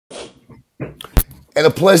And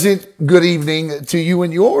a pleasant good evening to you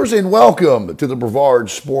and yours, and welcome to the BREVARD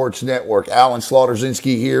Sports Network. Alan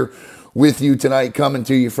Slaughterzinski here with you tonight, coming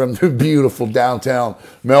to you from the beautiful downtown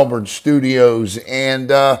Melbourne studios. And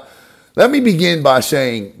let me begin by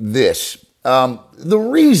saying this. The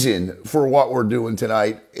reason for what we're doing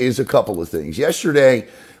tonight is a couple of things. Yesterday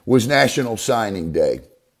was National Signing Day.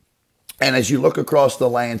 And as you look across the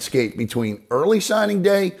landscape between early signing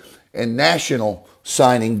day and National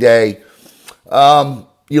Signing Day,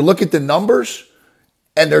 you look at the numbers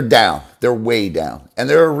and they're down. They're way down. And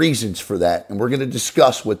there are reasons for that. And we're going to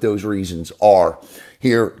discuss what those reasons are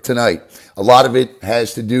here tonight. A lot of it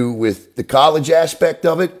has to do with the college aspect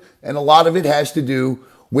of it. And a lot of it has to do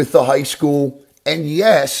with the high school. And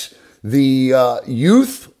yes, the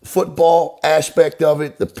youth football aspect of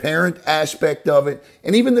it, the parent aspect of it,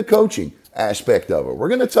 and even the coaching aspect of it. We're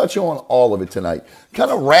going to touch on all of it tonight. Kind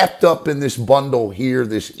of wrapped up in this bundle here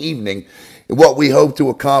this evening. What we hope to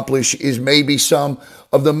accomplish is maybe some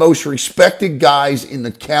of the most respected guys in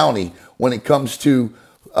the county when it comes to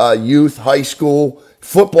youth, high school,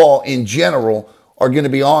 football in general are going to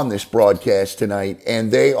be on this broadcast tonight,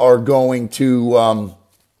 and they are going to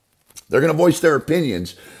they're going to voice their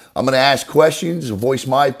opinions. I'm going to ask questions, voice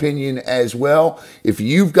my opinion as well. If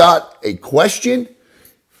you've got a question,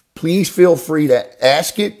 please feel free to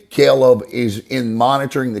ask it. Caleb is in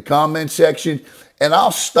monitoring the comment section. And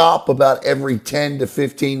I'll stop about every 10 to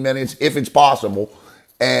 15 minutes, if it's possible,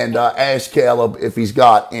 and ask Caleb if he's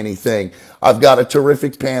got anything. I've got a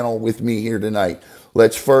terrific panel with me here tonight.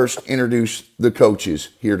 Let's first introduce the coaches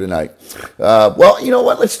here tonight. Well, you know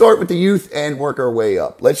what? Let's start with the youth and work our way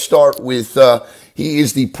up. Let's start with, he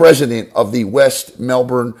is the president of the West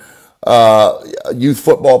Melbourne youth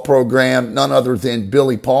football program, none other than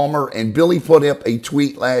Billy Palmer. And Billy put up a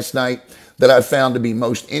tweet last night that I found to be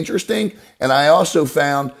most interesting, and I also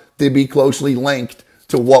found to be closely linked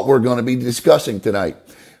to what we're going to be discussing tonight.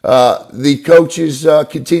 The coaches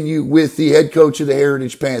continue with the head coach of the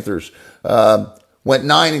Heritage Panthers. Went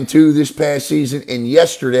 9-2 this past season, and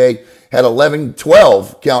yesterday had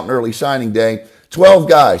 12, counting early signing day, 12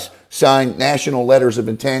 guys signed national letters of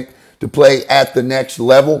intent to play at the next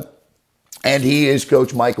level, and he is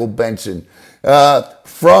Coach Mykel Benson.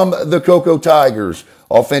 From the Cocoa Tigers,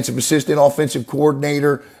 offensive assistant, offensive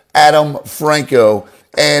coordinator, Adam Franco.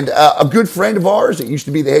 And a good friend of ours that used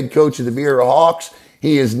to be the head coach of the Viera Hawks.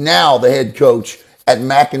 He is now the head coach at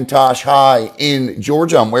McIntosh High in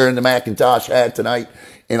Georgia. I'm wearing the McIntosh hat tonight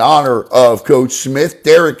in honor of Coach Smith,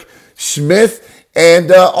 Derek Smith.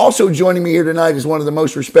 And also joining me here tonight is one of the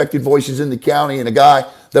most respected voices in the county and a guy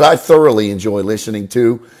that I thoroughly enjoy listening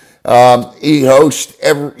to. He hosts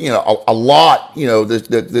a lot,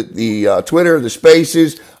 the Twitter, the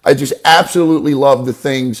Spaces. I just absolutely love the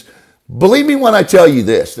things. Believe me when I tell you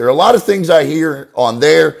this, there are a lot of things I hear on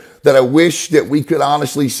there that I wish that we could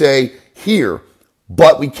honestly say here,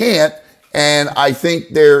 but we can't. And I think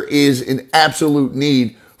there is an absolute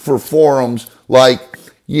need for forums like,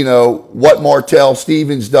 what Martel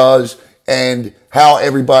Stevens does and how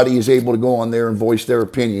everybody is able to go on there and voice their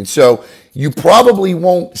opinion. So you probably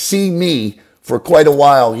won't see me for quite a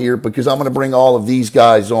while here because I'm going to bring all of these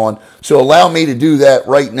guys on. So allow me to do that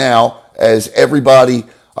right now as everybody,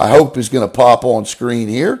 I hope, is going to pop on screen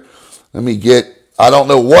here. Let me I don't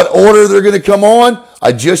know what order they're going to come on.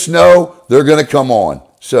 I just know they're going to come on.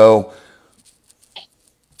 So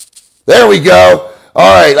there we go.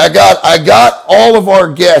 All right, I got all of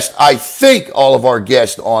our guests. I think all of our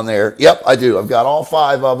guests on there. Yep, I do. I've got all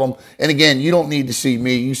 5 of them. And again, you don't need to see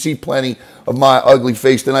me. You see plenty of my ugly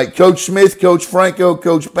face tonight. Coach Smith, Coach Franco,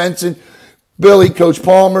 Coach Benson, Billy, Coach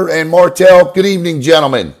Palmer, and Martel. Good evening,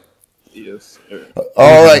 gentlemen. Yes, sir.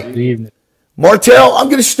 All right. Good evening. Martel, I'm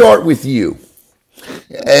going to start with you.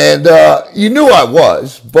 And you knew I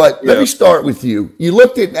was, but let me start with you. You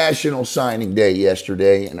looked at National Signing Day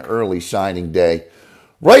yesterday and early signing day.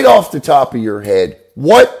 Right off the top of your head,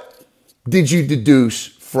 what did you deduce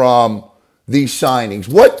from these signings?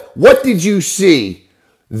 What did you see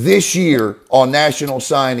this year on National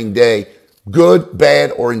Signing Day, good,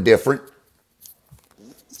 bad, or indifferent?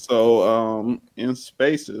 So in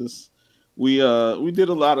Spaces, we did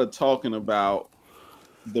a lot of talking about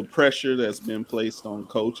the pressure that's been placed on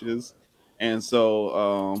coaches, and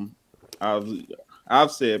so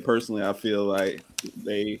I've said personally, I feel like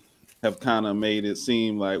they have kind of made it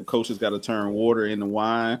seem like coaches got to turn water into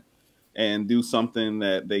wine and do something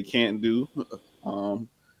that they can't do.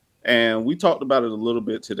 And we talked about it a little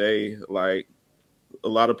bit today. Like a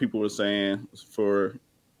lot of people were saying, for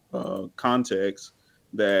context,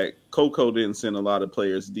 that Coco didn't send a lot of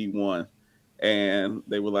players D1. And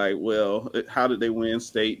they were like, well, how did they win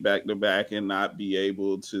state back to back and not be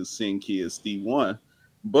able to send kids D1?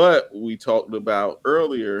 But we talked about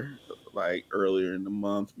earlier, like earlier in the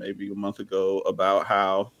month, maybe a month ago, about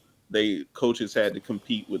how coaches had to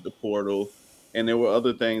compete with the portal, and there were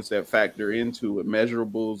other things that factor into it,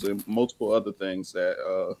 measurables and multiple other things that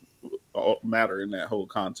all matter in that whole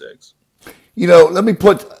context. You know, let me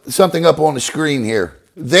put something up on the screen here.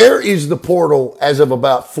 There is the portal as of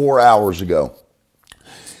about 4 hours ago.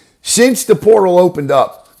 Since the portal opened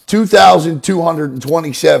up,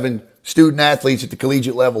 2,227 student athletes at the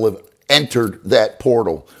collegiate level have entered that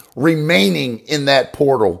portal. Remaining in that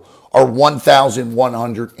portal are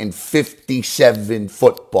 1,157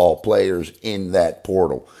 football players in that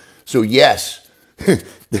portal. So yes,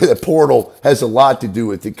 the portal has a lot to do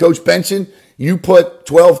with it. Coach Benson, you put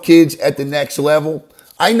 12 kids at the next level.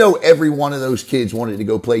 I know every one of those kids wanted to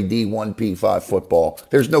go play D1 P5 football.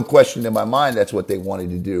 There's no question in my mind that's what they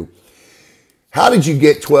wanted to do. How did you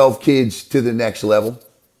get 12 kids to the next level?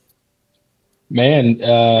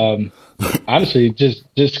 Man, honestly,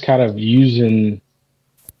 just kind of using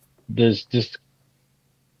this.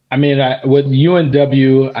 I mean, with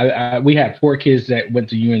UNW, we had 4 kids that went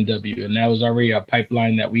to UNW, and that was already a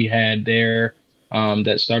pipeline that we had there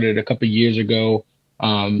that started a couple of years ago.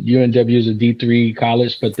 UNW is a D3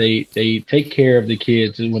 college, but they take care of the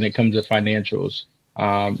kids when it comes to financials.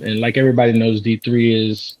 And like everybody knows, D3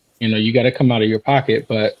 is, you got to come out of your pocket.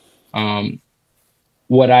 But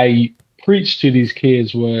what I preached to these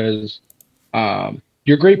kids was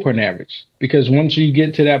your grade point average, because once you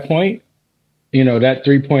get to that point, that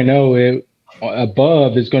 3.0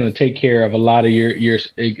 above is going to take care of a lot of your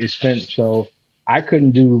expense. So I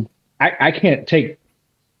can't take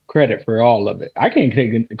credit for all of it. I can't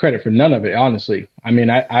take credit for none of it, honestly. I mean,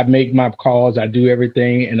 I make my calls, I do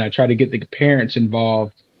everything, and I try to get the parents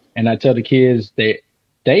involved. And I tell the kids that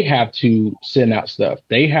they have to send out stuff.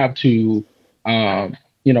 They have to,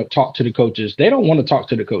 talk to the coaches. They don't want to talk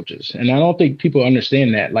to the coaches. And I don't think people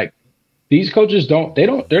understand that. Like, these coaches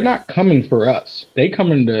they're not coming for us. They're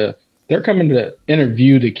coming to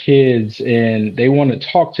interview the kids, and they want to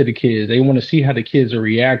talk to the kids. They want to see how the kids are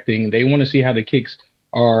reacting. They want to see how the kids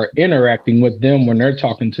are interacting with them when they're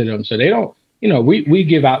talking to them. So they don't, we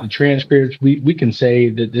give out the transcripts. We can say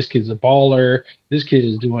that this kid's a baller, this kid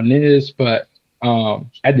is doing this, but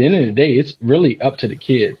at the end of the day, it's really up to the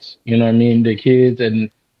kids. You know what I mean? The kids and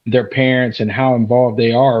their parents and how involved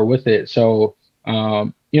they are with it. So,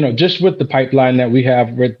 just with the pipeline that we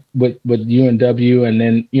have with UNW, and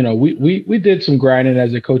then, we did some grinding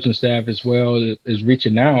as a coaching staff as well as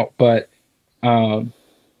reaching out, but,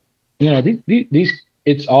 these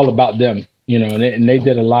it's all about them, and they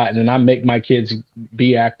did a lot. And I make my kids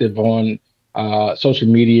be active on social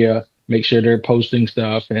media, make sure they're posting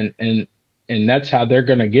stuff, and that's how they're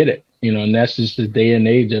going to get it, and that's just the day and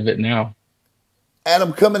age of it now.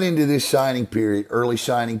 Adam, coming into this signing period, early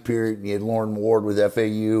signing period, you had Lauren Ward with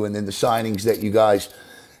FAU, and then the signings that you guys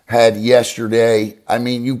had yesterday. I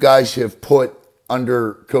mean, you guys have put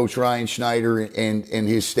under Coach Ryan Schneider and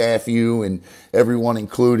his staff, you and everyone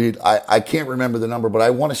included. I can't remember the number, but I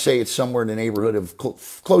want to say it's somewhere in the neighborhood of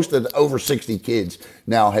close to over 60 kids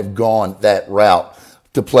now have gone that route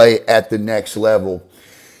to play at the next level.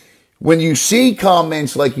 When you see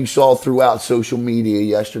comments like you saw throughout social media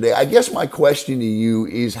yesterday, I guess my question to you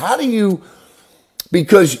is, how do you,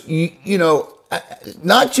 because,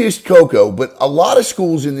 not just Cocoa, but a lot of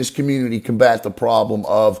schools in this community combat the problem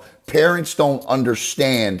of parents don't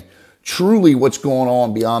understand truly what's going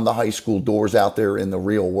on beyond the high school doors out there in the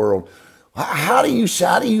real world. How do you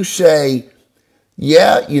say,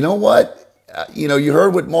 yeah, you know what? You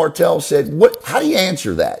heard what Martel said. How do you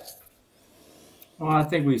answer that? Well, I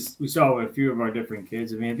think we saw with a few of our different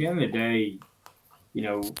kids. I mean, at the end of the day,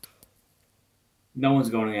 no one's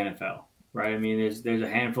going to the NFL, right? I mean, there's a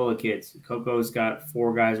handful of kids. Coco's got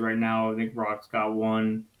 4 guys right now. I think Rock's got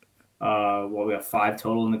 1. We have 5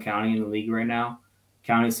 total in the county, in the league right now.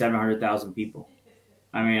 County 700,000 people.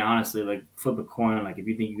 I mean, honestly, like, flip a coin, like, if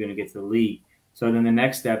you think you're going to get to the league. So then the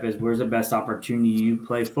next step is, where's the best opportunity you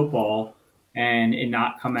play football and it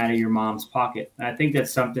not come out of your mom's pocket? And I think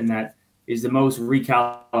that's something that is the most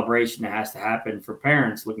recalibration that has to happen for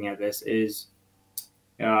parents looking at this is,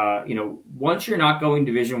 once you're not going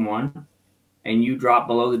Division I and you drop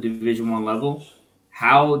below the Division I level,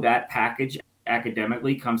 how that package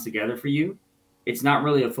academically comes together for you, it's not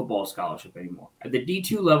really a football scholarship anymore. At the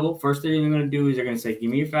D2 level, first thing they're going to do is they're going to say,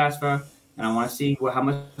 give me your FAFSA, and I want to see how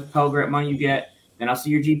much Pell Grant money you get. Then I'll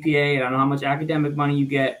see your GPA, and I know how much academic money you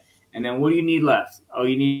get. And then what do you need left? Oh,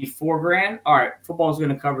 you need $4,000? All right, football's going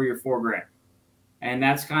to cover your $4,000. And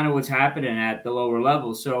that's kind of what's happening at the lower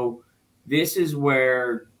level. So this is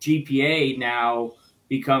where GPA now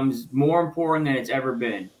becomes more important than it's ever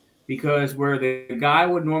been, because where the guy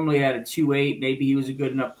would normally had a 2.8, maybe he was a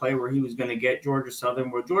good enough player where he was going to get Georgia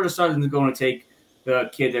Southern, where Georgia Southern is going to take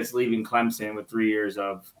the kid that's leaving Clemson with 3 years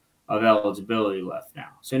of eligibility left now.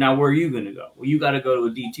 So now where are you going to go? Well, you got to go to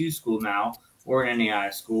a D2 school now or an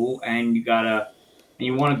NAI school, and you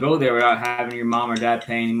want to go there without having your mom or dad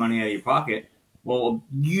pay any money out of your pocket. Well,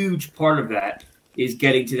 a huge part of that is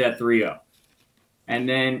getting to that 3.0. And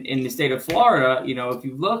then in the state of Florida, if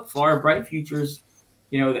you look, Florida Bright Futures,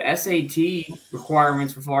 the SAT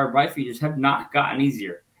requirements for Florida Bright Futures have not gotten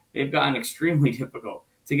easier. They've gotten extremely difficult.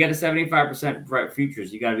 To get a 75% Bright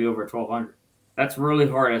Futures, you got to be over 1,200. That's really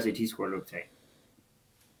hard SAT score to obtain.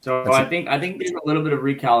 So I think there's a little bit of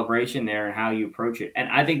recalibration there in how you approach it. And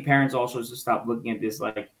I think parents also should stop looking at this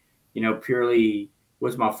like, purely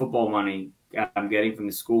what's my football money I'm getting from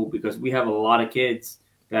the school, because we have a lot of kids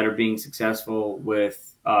that are being successful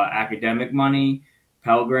with academic money,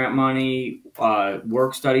 Pell Grant money,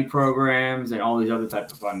 work study programs, and all these other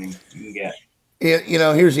types of funding you can get.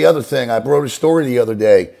 Here's the other thing. I wrote a story the other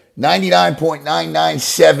day.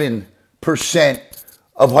 99.997%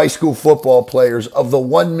 of high school football players, of the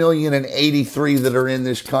 1,083,000 that are in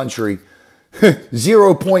this country,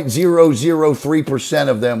 0.003%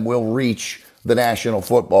 of them will reach the National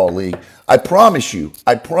Football League. I promise you,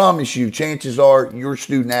 chances are your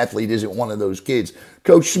student athlete isn't one of those kids.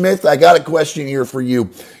 Coach Smith, I got a question here for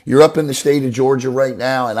you. You're up in the state of Georgia right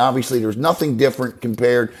now, and obviously there's nothing different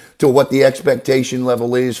compared to what the expectation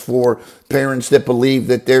level is for parents that believe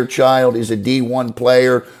that their child is a D1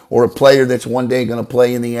 player or a player that's one day going to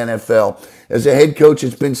play in the NFL. As a head coach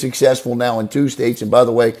that's been successful now in 2 states, and by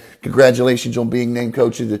the way, congratulations on being named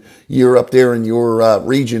Coach of the Year up there in your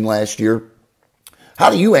region last year. How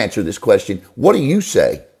do you answer this question? What do you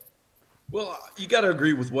say? Well, you got to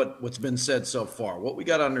agree with what's been said so far. What we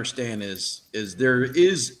got to understand is there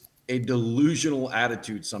is a delusional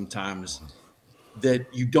attitude sometimes that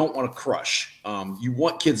you don't want to crush. You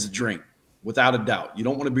want kids to drink, without a doubt. You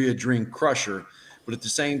don't want to be a dream crusher, but at the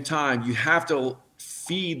same time, you have to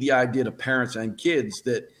feed the idea to parents and kids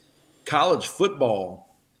that college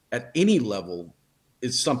football at any level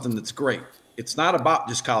is something that's great. It's not about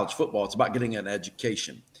just college football. It's about getting an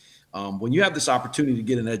education. When you have this opportunity to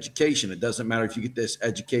get an education, it doesn't matter if you get this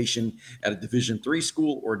education at a Division III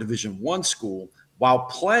school or a Division I school, while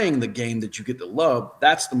playing the game that you get to love,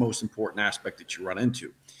 that's the most important aspect that you run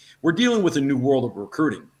into. We're dealing with a new world of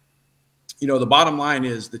recruiting. The bottom line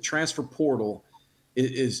is the transfer portal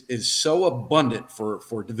is so abundant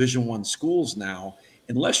for Division I schools now.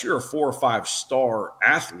 Unless you're a 4 or 5 star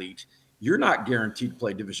athlete, you're not guaranteed to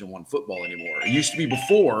play Division I football anymore. It used to be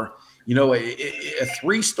before, a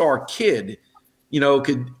 3-star kid,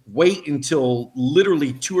 could wait until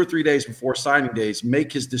literally 2 or 3 days before signing days,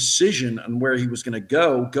 make his decision on where he was going to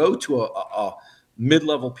go to a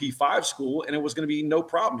mid-level P5 school, and it was going to be no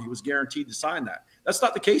problem. He was guaranteed to sign that. That's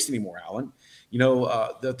not the case anymore, Alan.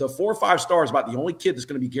 The 4 or 5 star is about the only kid that's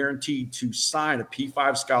going to be guaranteed to sign a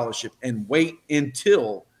P5 scholarship and wait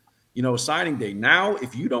until signing day. Now,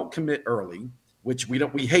 if you don't commit early, which we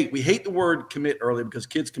hate the word commit early, because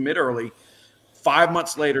kids commit early. 5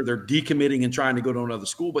 months later, they're decommitting and trying to go to another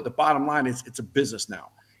school. But the bottom line is it's a business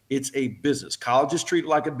now. It's a business. College is treated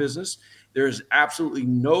like a business. There is absolutely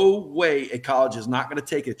no way a college is not going to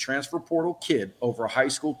take a transfer portal kid over a high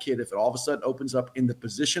school kid if it all of a sudden opens up in the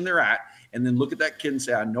position they're at, and then look at that kid and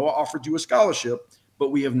say, I know I offered you a scholarship,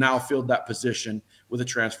 but we have now filled that position with a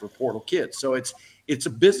transfer portal kid. So it's a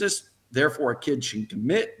business. Therefore, a kid should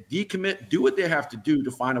commit, decommit, do what they have to do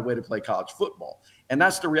to find a way to play college football. And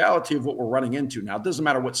that's the reality of what we're running into. Now, it doesn't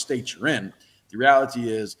matter what state you're in. The reality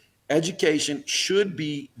is education should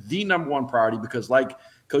be the #1 priority, because like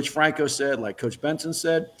Coach Franco said, like Coach Benson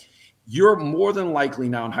said, you're more than likely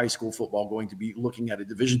now in high school football going to be looking at a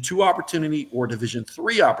Division II opportunity or Division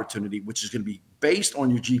III opportunity, which is going to be based on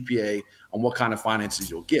your GPA, on what kind of finances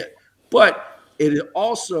you'll get. But it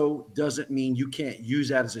also doesn't mean you can't use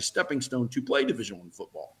that as a stepping stone to play Division I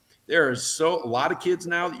football. There is a lot of kids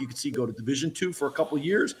now that you can see go to Division II for a couple of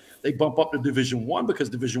years. They bump up to Division I because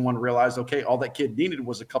Division I realized, okay, all that kid needed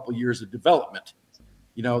was a couple of years of development.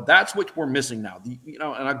 That's what we're missing now. And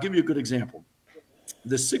I'll give you a good example.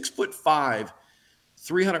 The 6'5",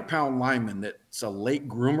 300-pound lineman that's a late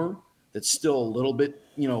groomer, that's still a little bit,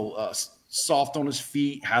 soft on his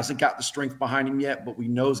feet, hasn't got the strength behind him yet, but we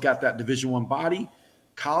know he's got that Division I body.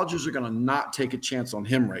 Colleges are going to not take a chance on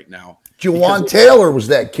him right now. Jawan Taylor was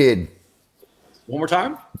that kid. One more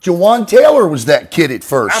time? Jawan Taylor was that kid at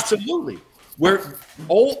first. Absolutely. Where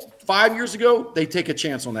old 5 years ago, they take a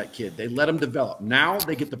chance on that kid. They let him develop. Now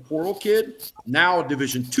they get the portal kid. Now a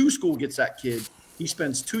Division II school gets that kid. He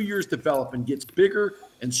spends 2 years developing, gets bigger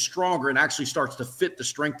and stronger, and actually starts to fit the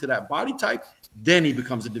strength to that body type. Then he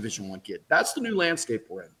becomes a Division I kid. That's the new landscape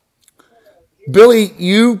we're in. Billy,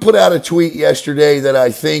 you put out a tweet yesterday that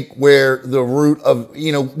I think where the root of,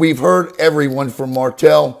 we've heard everyone from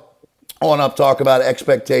Martel on up talk about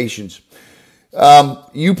expectations.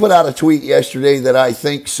 You put out a tweet yesterday that I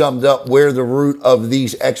think summed up where the root of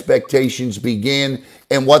these expectations begin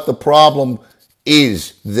and what the problem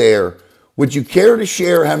is there. Would you care to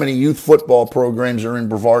share how many youth football programs are in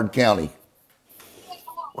Brevard County?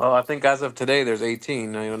 Well, I think as of today, there's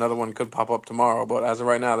 18. Another one could pop up tomorrow, but as of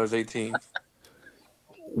right now, there's 18.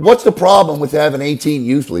 What's the problem with having 18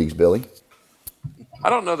 youth leagues, Billy? I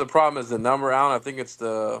don't know the problem is the number, Alan. I think it's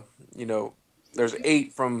the, there's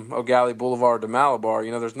 8 from O'Galley Boulevard to Malabar.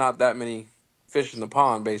 There's not that many fish in the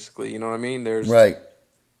pond, basically. You know what I mean? There's, right.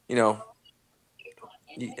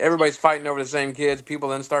 Everybody's fighting over the same kids. People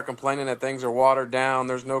then start complaining that things are watered down.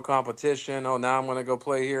 There's no competition. Oh, now I'm going to go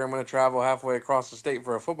play here. I'm going to travel halfway across the state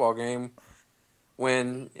for a football game.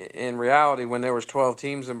 When in reality, when there was 12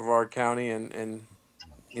 teams in Brevard County and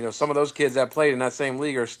some of those kids that played in that same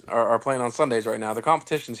league are playing on Sundays right now. The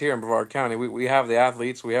competition's here in Brevard County. We have the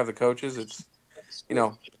athletes. We have the coaches. It's,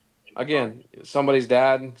 again, somebody's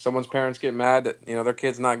dad, someone's parents get mad that, their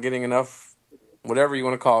kid's not getting enough, whatever you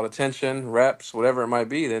want to call it, attention, reps, whatever it might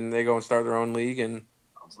be. Then they go and start their own league and,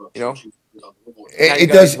 it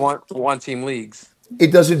does one-team leagues.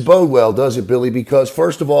 It doesn't bode well, does it, Billy? Because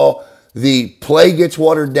first of all, the play gets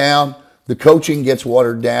watered down, the coaching gets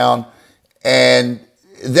watered down, and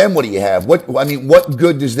then what do you have? What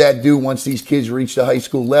good does that do once these kids reach the high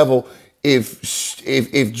school level?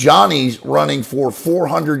 If Johnny's running for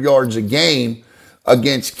 400 yards a game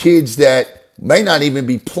against kids that may not even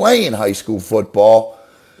be playing high school football,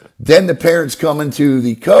 then the parents coming to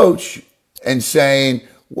the coach and saying,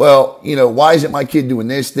 well, why isn't my kid doing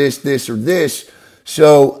this, or this?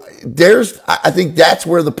 So I think that's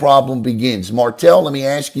where the problem begins. Martel, let me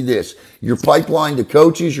ask you this. Your pipeline to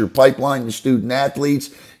coaches, your pipeline to student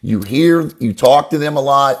athletes, you talk to them a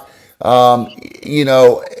lot. I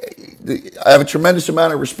have a tremendous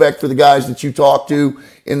amount of respect for the guys that you talk to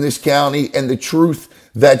in this county and the truth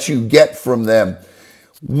that you get from them.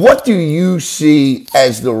 What do you see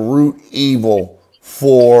as the root evil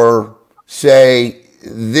for, say,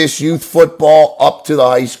 this youth football up to the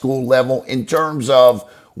high school level in terms of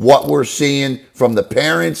what we're seeing from the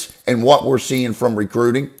parents and what we're seeing from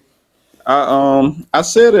recruiting? I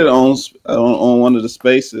said it on one of the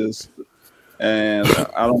spaces, and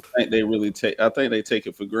I don't think they really I think they take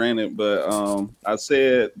it for granted. But I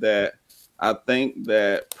said that I think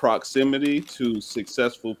that proximity to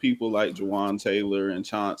successful people like Jawan Taylor and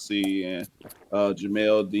Chauncey and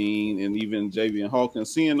Jamel Dean and even Javian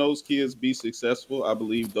Hawkins, seeing those kids be successful, I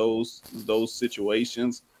believe those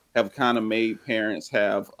situations have kind of made parents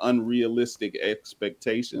have unrealistic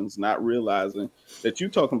expectations, not realizing that you're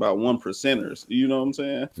talking about 1%ers. You know what I'm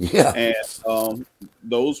saying? Yeah. And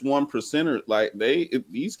those 1%ers,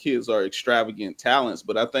 these kids are extravagant talents,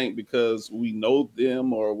 but I think because we know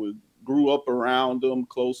them or we grew up around them,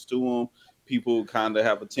 close to them, people kind of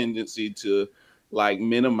have a tendency to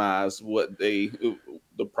minimize the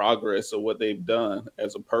progress of what they've done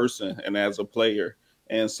as a person and as a player.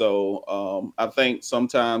 And so I think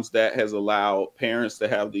sometimes that has allowed parents to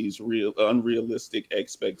have these unrealistic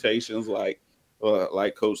expectations. Like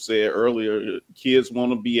Coach said earlier, kids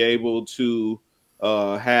want to be able to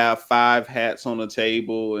have 5 hats on the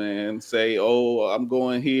table and say, oh, I'm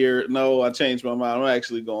going here. No, I changed my mind. I'm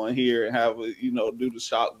actually going here, and have, do the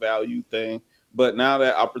shock value thing. But now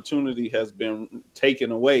that opportunity has been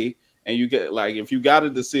taken away, and you get, if you got a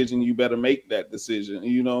decision, you better make that decision.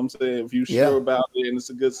 You know what I'm saying? If you're sure about it and it's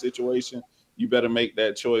a good situation, you better make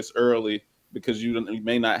that choice early, because you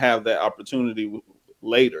may not have that opportunity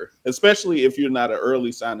later, especially if you're not an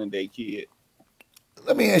early signing day kid.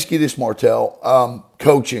 Let me ask you this, Martel.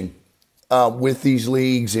 Coaching with these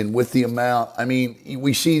leagues and with the amount,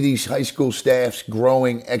 we see these high school staffs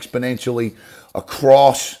growing exponentially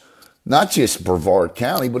across not just Brevard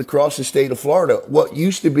County, but across the state of Florida. What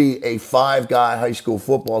used to be a 5-guy high school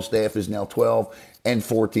football staff is now 12 and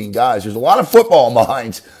 14 guys. There's a lot of football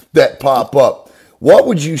minds that pop up. What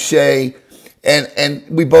would you say? And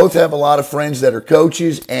we both have a lot of friends that are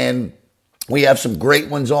coaches, and we have some great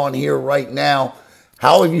ones on here right now.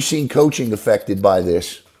 How have you seen coaching affected by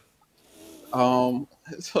this?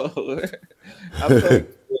 So I think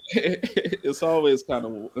it's always kind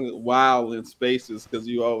of wild in spaces because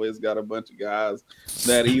you always got a bunch of guys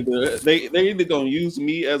that either they either gonna use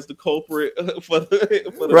me as the culprit for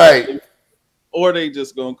the Right. or they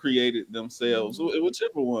just gonna create it themselves,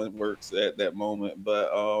 whichever one works at that moment.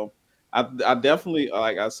 But I definitely,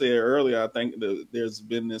 like I said earlier, I think there's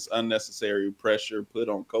been this unnecessary pressure put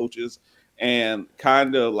on coaches, and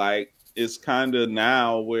kind of like it's kind of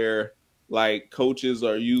now where like coaches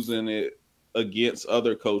are using it against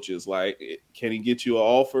other coaches. Like, can he get you an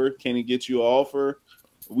offer? Can he get you an offer?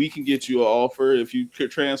 We can get you an offer if you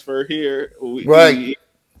could transfer here. Right.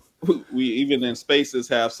 We even in spaces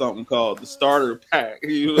have something called the starter pack.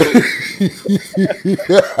 You know?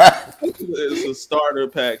 It's a starter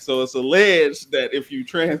pack. So it's alleged that if you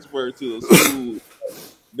transfer to a school,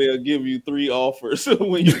 they'll give you 3 offers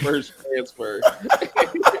when you first transfer.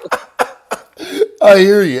 I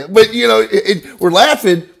hear you. But, you know, we're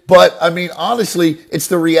laughing, but, I mean, honestly, it's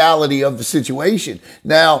the reality of the situation.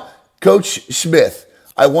 Now, Coach Smith,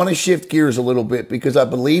 I want to shift gears a little bit because I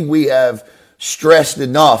believe we have stressed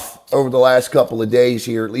enough over the last couple of days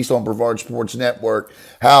here, at least on Brevard Sports Network,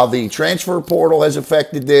 how the transfer portal has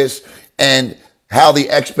affected this and how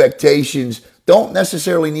the expectations don't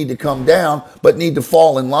necessarily need to come down, but need to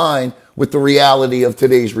fall in line with the reality of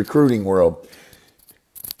today's recruiting world.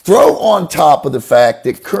 Throw on top of the fact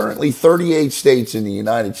that currently 38 states in the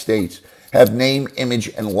United States have name, image,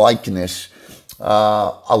 and likeness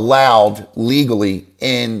allowed legally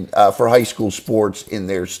for high school sports in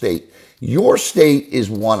their state. Your state is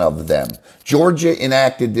one of them. Georgia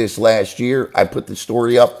enacted this last year. I put the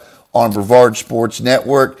story up on Brevard Sports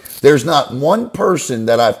Network. There's not one person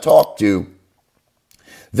that I've talked to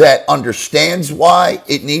that understands why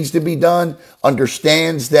it needs to be done,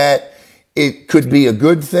 understands that it could be a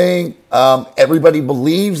good thing. Everybody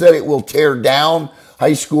believes that it will tear down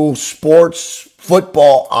high school sports,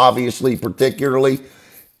 football, obviously, particularly.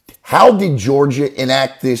 How did Georgia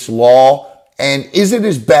enact this law? And is it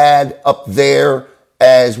as bad up there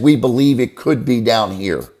as we believe it could be down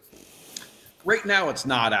here? Right now, it's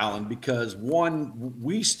not, Alan, because one,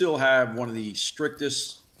 we still have one of the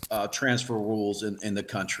strictest transfer rules in the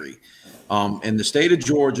country. In the state of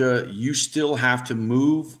Georgia, you still have to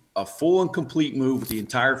move a full and complete move with the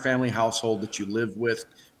entire family household that you lived with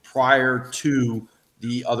prior to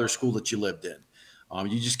the other school that you lived in.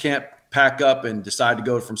 You just can't pack up and decide to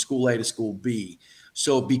go from school A to school B.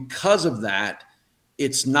 So because of that,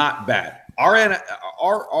 it's not bad.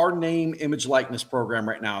 Our name, image, likeness program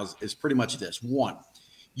right now is pretty much this. One,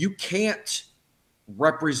 you can't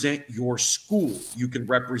represent your school. You can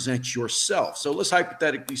represent yourself. So let's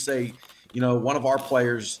hypothetically say, you know, one of our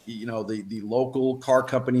players, you know, the local car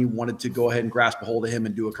company wanted to go ahead and grasp a hold of him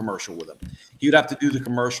and do a commercial with him. He would have to do the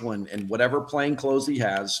commercial in whatever plain clothes he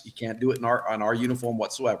has. He can't do it on our uniform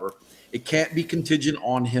whatsoever. It can't be contingent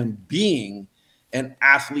on him being an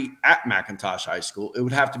athlete at McIntosh High School. It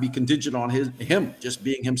would have to be contingent on him just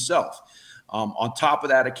being himself. On top of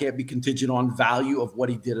that, it can't be contingent on value of what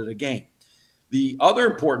he did at a game. The other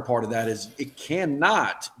important part of that is it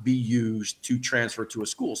cannot be used to transfer to a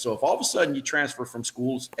school. So if all of a sudden you transfer from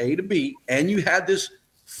schools A to B and you had this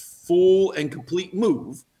full and complete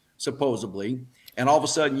move, supposedly, and all of a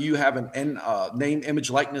sudden you have an name, image,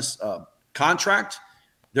 likeness contract,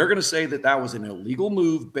 they're going to say that that was an illegal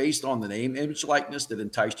move based on the name, image, likeness that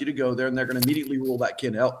enticed you to go there, and they're going to immediately rule that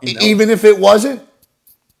kid out. Even if it wasn't?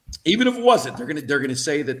 Even if it wasn't, they're going to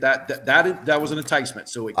say that was an enticement.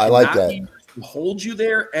 So it I like that. Hold you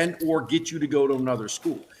there and or get you to go to another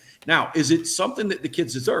school. Now, is it something that the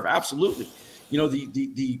kids deserve? Absolutely. You know,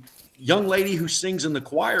 the young lady who sings in the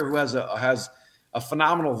choir who has a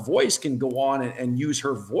phenomenal voice can go on and use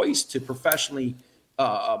her voice to professionally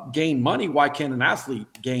gain money. Why can't an athlete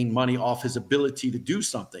gain money off his ability to do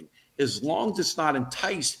something? As long as it's not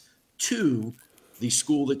enticed to the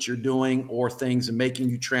school that you're doing or things and making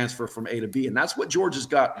you transfer from A to B. And that's what Georgia's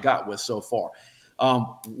got with so far.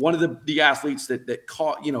 One of the athletes that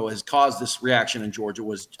has caused this reaction in Georgia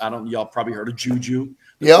was, y'all probably heard of Juju.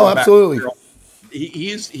 Yeah, absolutely.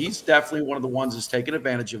 He's definitely one of the ones that's taken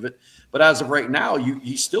advantage of it. But as of right now,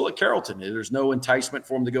 he's still at Carrollton. There's no enticement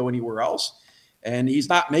for him to go anywhere else. And he's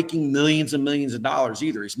not making millions and millions of dollars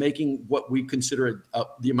either. He's making what we consider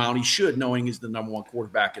the amount he should, knowing he's the #1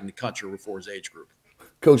 quarterback in the country for his age group.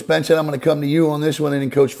 Coach Benson, I'm going to come to you on this one, and then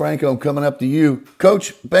Coach Franco, I'm coming up to you.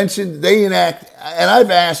 Coach Benson, they enact, and I've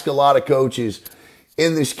asked a lot of coaches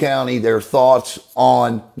in this county their thoughts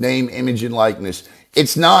on name, image, and likeness.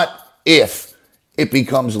 It's not if it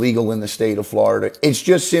becomes legal in the state of Florida. It's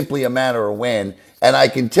just simply a matter of when. And I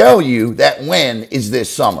can tell you that when is this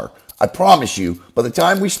summer. I promise you, by the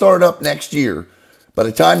time we start up next year, by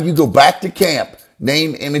the time you go back to camp,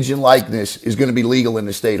 name, image, and likeness is going to be legal in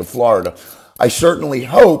the state of Florida. I certainly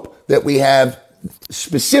hope that we have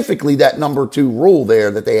specifically that number 2 rule there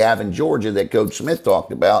that they have in Georgia that Coach Smith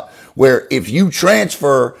talked about, where if you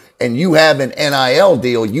transfer and you have an NIL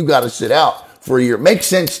deal, you got to sit out for a year. It makes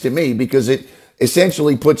sense to me because it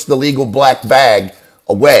essentially puts the legal black bag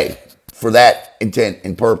away for that intent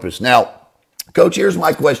and purpose. Now, Coach, here's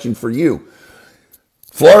my question for you.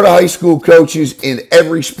 Florida high school coaches in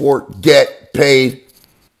every sport get paid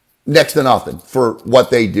next to nothing for what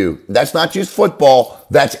they do. That's not just football.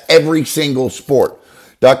 That's every single sport.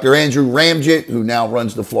 Dr. Andrew Ramjet, who now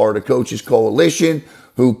runs the Florida Coaches Coalition,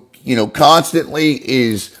 who, constantly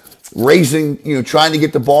is raising, trying to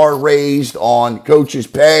get the bar raised on coaches'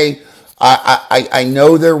 pay. I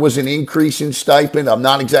know there was an increase in stipend. I'm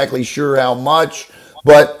not exactly sure how much,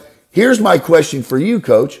 but here's my question for you,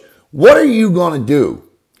 Coach. What are you going to do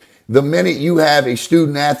the minute you have a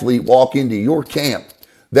student athlete walk into your camp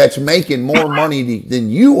that's making more money than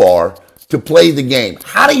you are to play the game?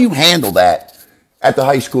 How do you handle that at the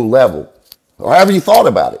high school level? Or have you thought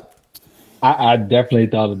about it? I definitely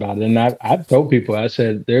thought about it. And I've told people, I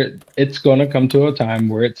said, it's going to come to a time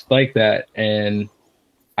where it's like that. And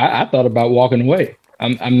I thought about walking away.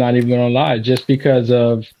 I'm not even going to lie, just because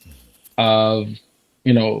of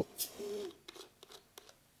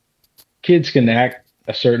kids can act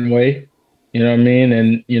a certain way, you know what I mean?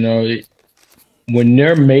 And, when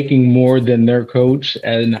they're making more than their coach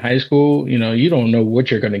in high school, you don't know what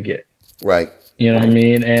you're going to get. Right. You know what I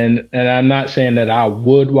mean? And I'm not saying that I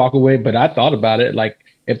would walk away, but I thought about it. Like,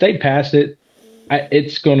 if they pass it,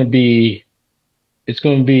 it's going to be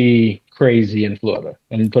crazy in Florida.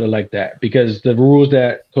 Let me put it like that, because the rules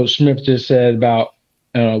that Coach Smith just said about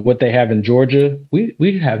what they have in Georgia,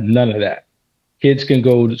 we have none of that. Kids can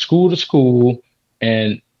go to school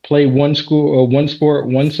and play one sport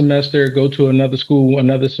one semester, go to another school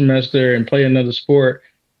another semester and play another sport.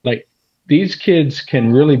 Like, these kids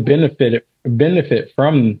can really benefit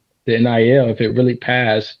from the NIL if it really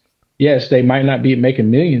passed. Yes, they might not be making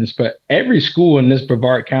millions, but every school in this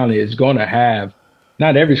Brevard County is going to have,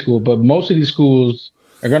 not every school, but most of these schools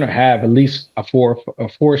are going to have at least a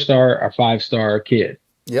 4-star or 5-star kid.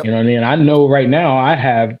 Yep. You know what I mean? I know right now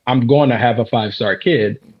I'm going to have a 5-star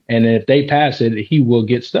kid. And if they pass it, he will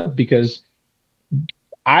get stuff, because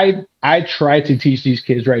I try to teach these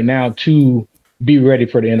kids right now to be ready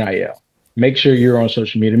for the NIL. Make sure you're on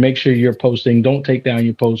social media. Make sure you're posting. Don't take down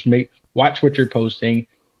your posts. Watch what you're posting.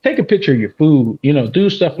 Take a picture of your food. Do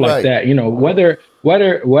stuff like that.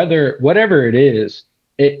 Whatever it is,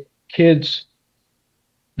 kids,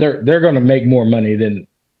 they're going to make more money than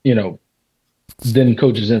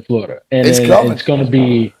coaches in Florida, and it's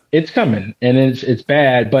coming, and it's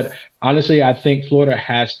bad. But honestly, I think Florida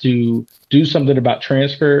has to do something about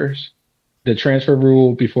the transfer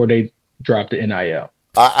rule, before they drop the NIL.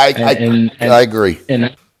 I agree.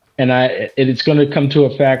 And it's going to come to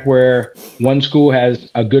a fact where one school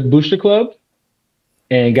has a good booster club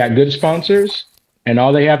and got good sponsors, and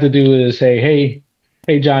all they have to do is say,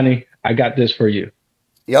 hey, Johnny, I got this for you.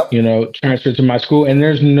 Yep. Transfer to my school, and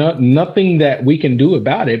there's nothing that we can do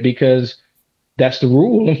about it, because that's the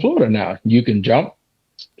rule in Florida now. You can jump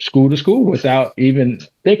school to school without even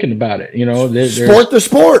thinking about it. Sport to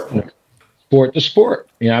sport. Sport to sport.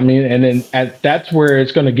 You know what I mean? And then that's where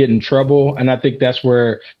it's going to get in trouble. And I think that's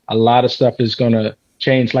where a lot of stuff is going to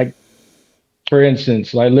change. Like, for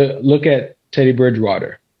instance, look at Teddy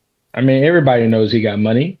Bridgewater. I mean, everybody knows he got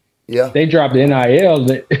money. Yeah. They dropped the NIL.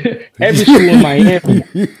 Every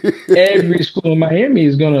school in Miami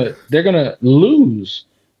they're gonna lose.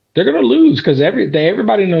 They're gonna lose, because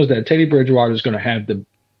everybody knows that Teddy Bridgewater is gonna have the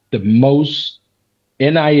most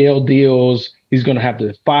NIL deals. He's gonna have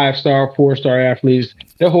the 5-star, 4-star athletes.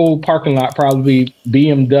 The whole parking lot probably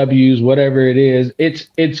BMWs, whatever it is.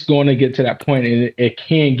 It's going to get to that point, and it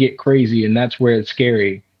can get crazy, and that's where it's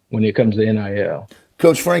scary when it comes to NIL.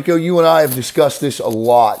 Coach Franco, you and I have discussed this a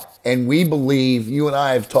lot, and we believe, you and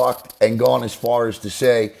I have talked and gone as far as to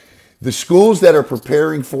say, the schools that are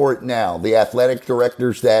preparing for it now, the athletic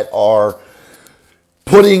directors that are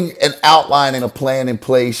putting an outline and a plan in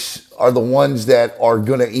place, are the ones that are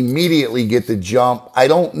going to immediately get the jump. I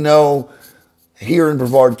don't know here in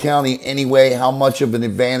Brevard County anyway how much of an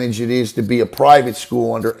advantage it is to be a private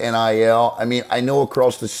school under NIL. I mean, I know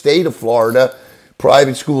across the state of Florida,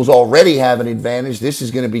 private schools already have an advantage. This is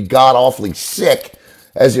going to be god-awfully sick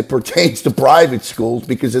as it pertains to private schools,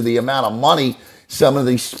 because of the amount of money some of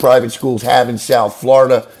these private schools have in South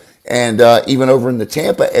Florida and even over in the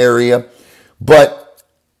Tampa area. But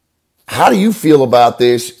How do you feel about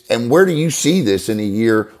this, and where do you see this in a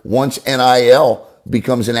year once NIL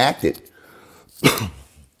becomes enacted?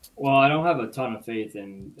 Well, I don't have a ton of faith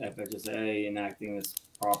in FHSA enacting this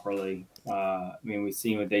properly. I mean, we've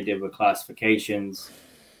seen what they did with classifications.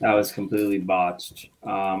 That was completely botched.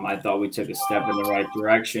 I thought we took a step in the right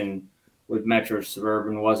direction with Metro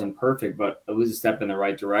Suburban. Wasn't perfect, but it was a step in the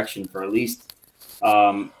right direction for at least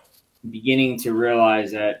beginning to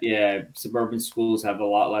realize that, yeah, suburban schools have a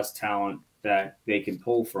lot less talent that they can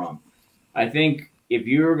pull from. I think if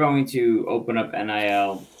you're going to open up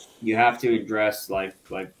NIL, you have to address, like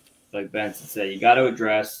Benson said, you got to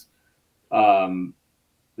address the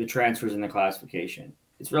transfers and the classification.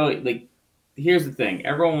 It's really like, here's the thing.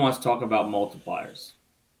 Everyone wants to talk about multipliers.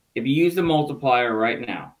 If you use the multiplier right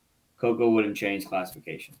now, Coco wouldn't change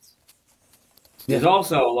classifications. There's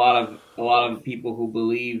also a lot of people who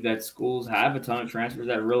believe that schools have a ton of transfers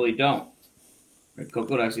that really don't.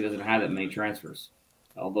 Coco actually doesn't have that many transfers,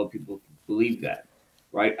 although people believe that,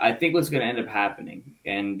 right? I think what's going to end up happening,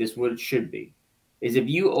 and this is what it should be, is if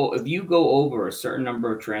you go over a certain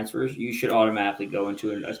number of transfers, you should automatically go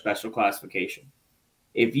into a special classification.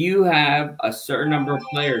 If you have a certain number of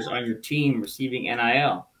players on your team receiving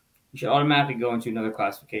NIL, you should automatically go into another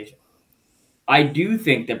classification. I do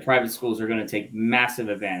think that private schools are going to take massive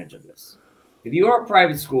advantage of this. If you are a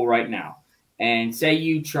private school right now, and say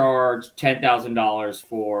you charge $10,000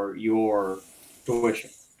 for your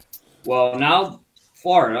tuition, well, now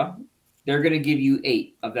Florida, they're going to give you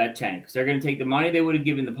 8 of that 10 because they're going to take the money they would have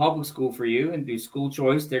given the public school for you and do school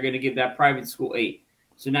choice. They're going to give that private school 8.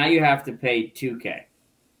 So now you have to pay $2,000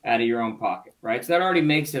 out of your own pocket, right? So that already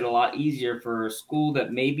makes it a lot easier for a school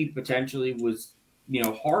that maybe potentially was,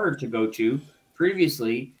 harder to go to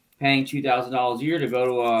previously, paying $2,000 a year to go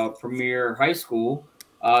to a premier high school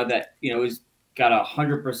that, is got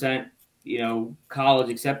 100%, college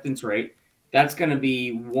acceptance rate. That's going to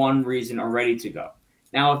be one reason already to go.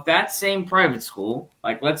 Now, if that same private school,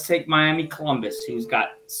 like let's take Miami Columbus, who's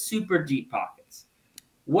got super deep pockets,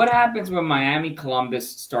 what happens when Miami Columbus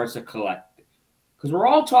starts a collective? Because we're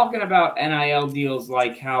all talking about NIL deals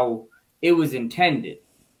like how it was intended,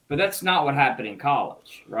 but that's not what happened in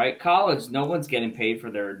college, right? College, no one's getting paid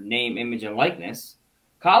for their name, image, and likeness.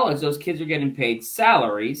 College, those kids are getting paid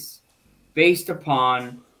salaries based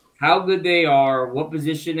upon how good they are, what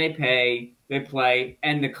position they play,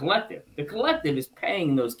 and the collective. The collective is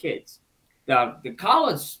paying those kids. The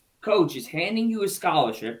college coach is handing you a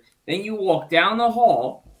scholarship. Then you walk down the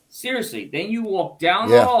hall. Seriously, then you walk down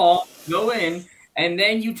the hall, go in, and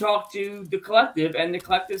then you talk to the collective, and the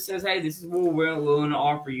collective says, hey, this is what we're willing to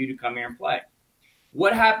offer you to come here and play.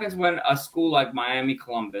 What happens when a school like Miami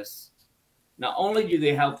Columbus, not only do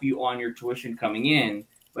they help you on your tuition coming in,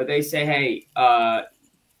 but they say, hey,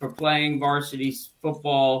 for playing varsity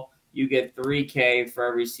football, you get $3,000 for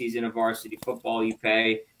every season of varsity football you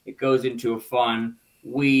pay. It goes into a fund.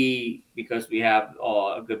 Because we have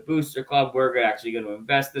a good booster club, we're actually going to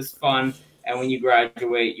invest this fund. And when you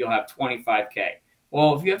graduate, you'll have $25,000.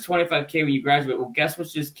 Well, if you have $25,000 when you graduate, well, guess what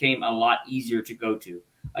just came a lot easier to go to?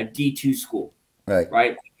 A D2 school. Right?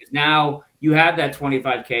 Because now you have that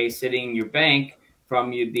 $25,000 sitting in your bank from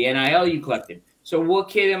the NIL you collected. So what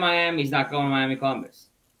kid in Miami is not going to Miami Columbus?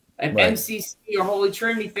 If MCC or Holy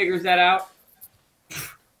Trinity figures that out,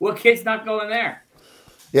 what kid's not going there?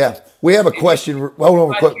 Yeah. We have a question.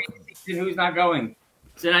 Hold on. Who's not going?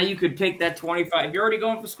 So now you could take that $25,000. If you're already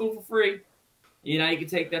going for school for free, you could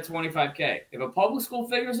take that $25,000. If a public school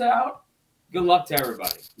figures it out, good luck to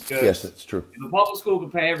everybody. Because yes, that's true. If a public school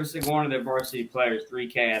could pay every single one of their varsity players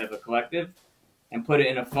 $3,000 out of a collective and put it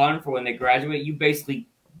in a fund for when they graduate, you basically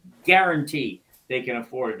guarantee they can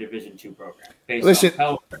afford a Division II program based on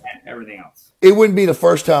health and everything else. It wouldn't be the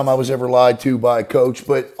first time I was ever lied to by a coach,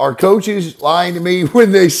 but are coaches lying to me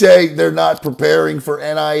when they say they're not preparing for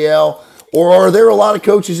NIL? Or are there a lot of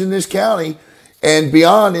coaches in this county and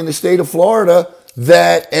beyond in the state of Florida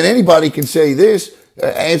that, and anybody can say this,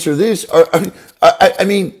 answer this. I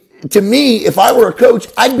mean, to me, if I were a coach,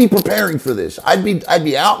 I'd be preparing for this. I'd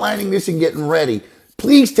be outlining this and getting ready.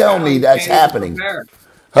 Please tell me that's happening.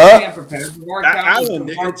 Huh? Can't prepare. Brevard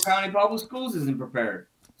County Public Schools isn't prepared.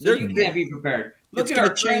 So you can't be prepared. It's going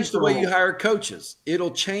to change the way you hire coaches. It'll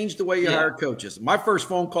change the way you hire coaches. My first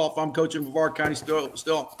phone call, if I'm coaching Brevard County,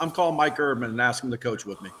 still, I'm calling Mike Urban and asking him to coach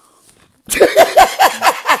with me.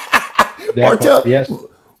 Martel, yes.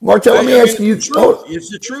 Martel, let me ask you. It's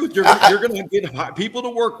the truth. You're going to get people to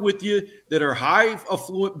work with you that are high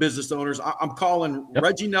affluent business owners. I'm calling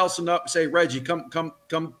Reggie Nelson up and say, Reggie, come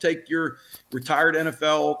take your retired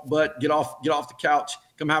NFL butt, get off the couch.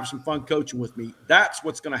 come have some fun coaching with me. That's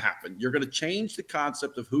what's going to happen. You're going to change the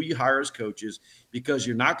concept of who you hire as coaches, because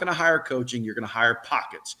you're not going to hire coaching. You're going to hire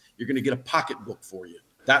pockets. You're going to get a pocketbook for you.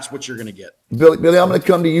 That's what you're going to get. Billy, I'm going to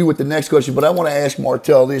come to you with the next question, but I want to ask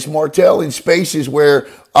Martel this. Martel, in spaces where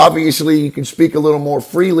obviously you can speak a little more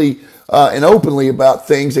freely and openly about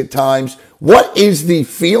things at times, what is the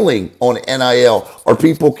feeling on NIL? Are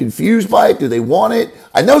people confused by it? Do they want it?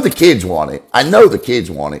 I know the kids want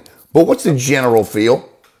it. But what's the general feel?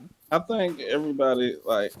 I think everybody,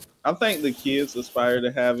 I think the kids aspire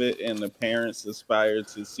to have it, and the parents aspire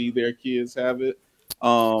to see their kids have it.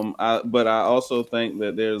 But I also think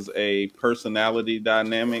that there's a personality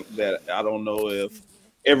dynamic that I don't know if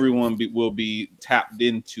everyone will be tapped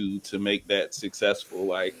into to make that successful.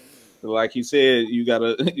 Like you said, you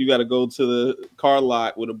gotta go to the car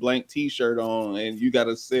lot with a blank T-shirt on, and you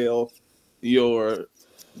gotta sell your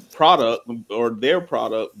product or their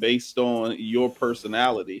product based on your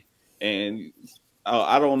personality. And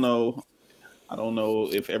I don't know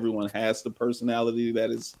if everyone has the personality that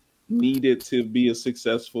is needed to be a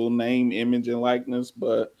successful name, image, and likeness.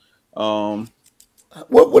 But what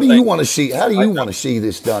do you want to see? How do you want to see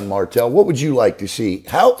this done, Martel? What would you like to see?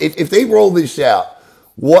 How if they roll this out,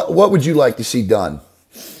 what would you like to see done?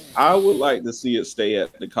 I would like to see it stay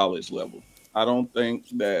at the college level. I don't think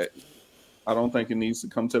it needs to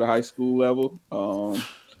come to the high school level.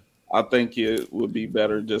 I think it would be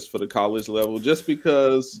better just for the college level, just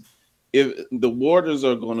because if the waters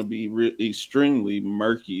are going to be extremely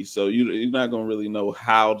murky, so you're not going to really know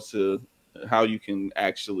how you can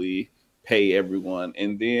actually pay everyone.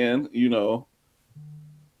 And then,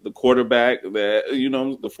 the quarterback that,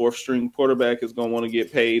 the fourth string quarterback is going to want to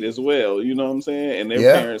get paid as well. You know what I'm saying? And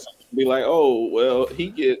their parents be like, oh, well, he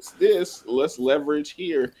gets this, let's leverage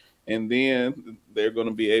here. And then they're going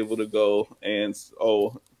to be able to go and,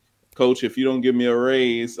 Coach, if you don't give me a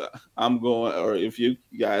raise, I'm going, or if you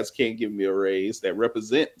guys can't give me a raise that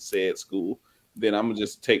represent said school, then I'm going to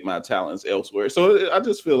just take my talents elsewhere. So I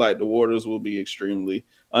just feel like the waters will be extremely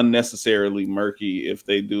unnecessarily murky if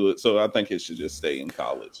they do it. So I think it should just stay in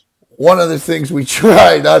college. One of the things we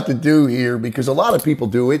try not to do here, because a lot of people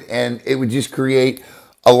do it, and it would just create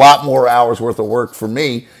a lot more hours worth of work for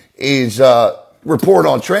me, is report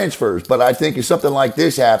on transfers. But I think if something like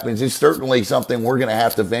this happens, it's certainly something we're going to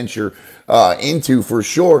have to venture into for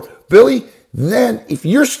sure. Billy, then if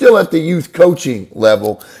you're still at the youth coaching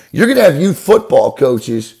level, you're going to have youth football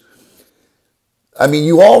coaches. I mean,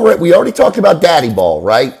 we already talked about daddy ball,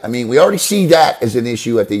 right? I mean, we already see that as an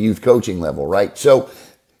issue at the youth coaching level, right? So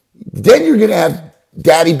then you're going to have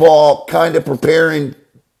daddy ball kind of preparing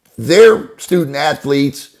their student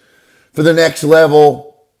athletes for the next level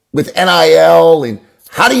with NIL, and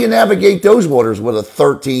how do you navigate those waters with a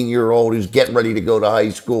 13-year-old who's getting ready to go to high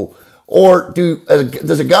school? Or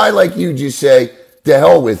does a guy like you just say, to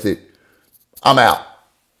hell with it, I'm out?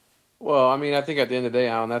 Well, I mean, I think at the end of the day,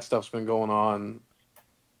 Alan, that stuff's been going on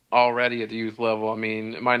already at the youth level. I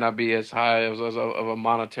mean, it might not be as high of a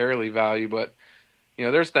monetarily value, but,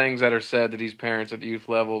 there's things that are said to these parents at the youth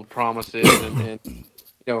level, promises and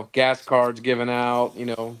gas cards given out,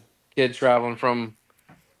 kids traveling from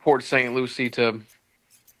Port St. Lucie to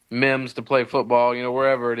Mims to play football,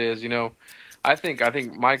 wherever it is, I think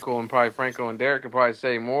Mykel and probably Franco and Derek could probably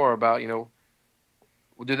say more about,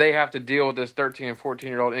 do they have to deal with this 13 and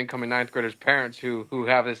 14-year-old incoming ninth graders' parents who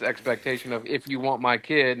have this expectation of, if you want my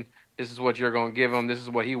kid, this is what you're going to give him. This is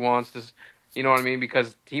what he wants. This, you know what I mean?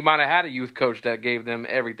 Because he might have had a youth coach that gave them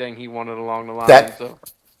everything he wanted along the line.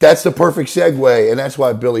 That's the perfect segue, and that's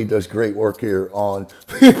why Billy does great work here on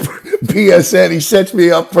PSN. He sets me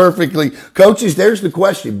up perfectly. Coaches, there's the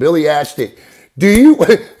question. Billy asked it. Do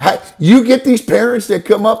you get these parents that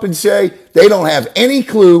come up and say they don't have any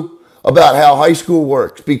clue about how high school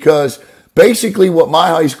works? Because basically what my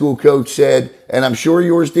high school coach said, and I'm sure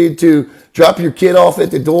yours did too, drop your kid off at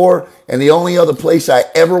the door, and the only other place I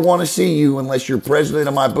ever want to see you, unless you're president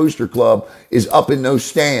of my booster club, is up in those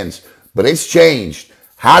stands. But it's changed.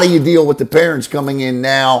 How do you deal with the parents coming in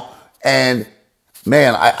now? And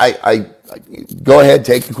man, I go ahead,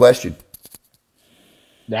 take the question.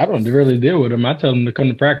 I don't really deal with them. I tell them to come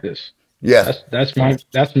to practice. Yeah, that's my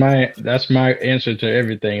answer to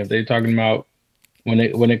everything. If they're talking about when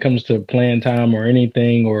it comes to playing time or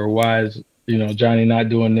anything, or why is Johnny not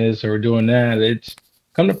doing this or doing that, it's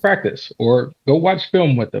come to practice or go watch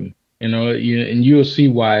film with them. And you'll see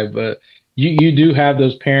why. But you do have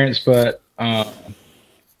those parents, but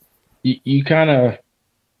you kind of,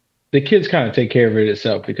 the kids kind of take care of it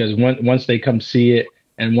itself, because once they come see it,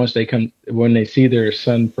 and when they see their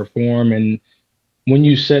son perform, and when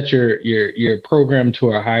you set your program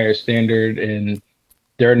to a higher standard, and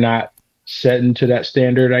they're not setting to that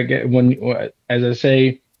standard. I get as I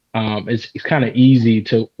say, it's kind of easy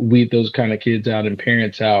to weed those kind of kids out and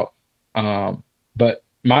parents out. But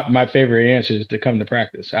my favorite answer is to come to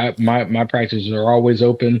practice. My practices are always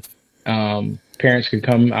open. Parents could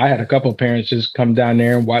come. I had a couple of parents just come down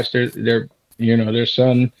there and watch their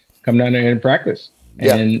son come down there and practice.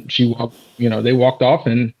 Yeah. And they walked off,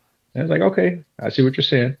 and I was like, okay, I see what you're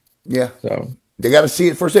saying. Yeah. So they got to see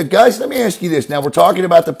it first. Guys, let me ask you this. Now, we're talking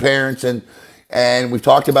about the parents and we've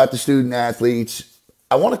talked about the student athletes.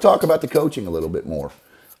 I want to talk about the coaching a little bit more.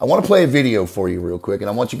 I want to play a video for you real quick, and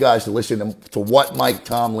I want you guys to listen to what Mike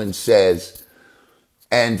Tomlin says.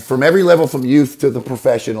 And from every level, from youth to the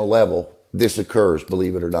professional level, this occurs,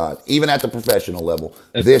 believe it or not. Even at the professional level,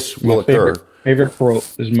 this will occur. Favorite quote.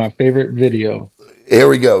 This is my favorite video. Here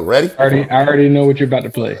we go. Ready? I already know what you're about to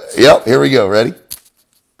play. Yep, here we go. Ready?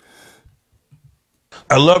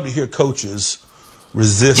 I love to hear coaches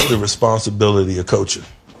resist the responsibility of coaching.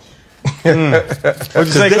 What'd you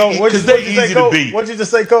say, Coach? Because they're easy to beat. What'd you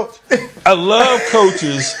just say, Coach? I love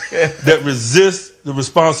coaches that resist the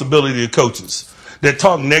responsibility of coaches, that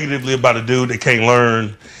talk negatively about a dude that can't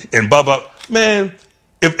learn and blah, blah. Man,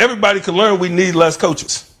 if everybody could learn, we need less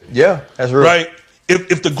coaches. Yeah, that's real. Right?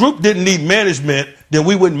 If the group didn't need management, then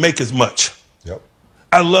we wouldn't make as much. Yep.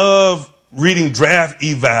 I love reading draft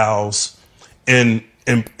evals and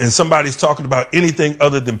somebody's talking about anything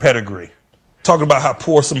other than pedigree. Talking about how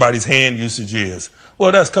poor somebody's hand usage is.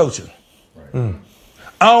 Well, that's coaching. Right.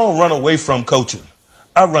 I don't run away from coaching.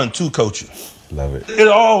 I run to coaching. Love it. It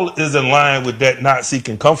all is in line with that not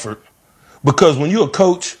seeking comfort. Because when you're a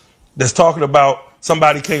coach that's talking about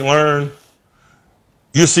somebody can't learn,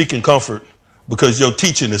 you're seeking comfort because your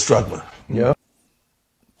teaching is struggling. Yeah.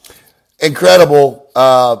 Incredible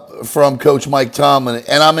from Coach Mike Tomlin.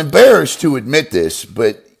 And I'm embarrassed to admit this,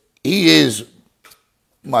 but he is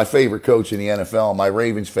my favorite coach in the NFL. My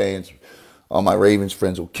Ravens fans, all my Ravens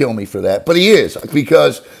friends will kill me for that. But he is,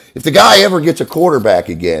 because if the guy ever gets a quarterback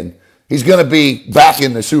again, he's going to be back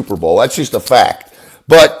in the Super Bowl. That's just a fact.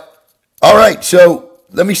 But, all right, so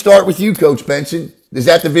let me start with you, Coach Benson. Is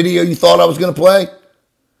that the video you thought I was going to play?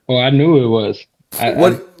 Well, I knew it was.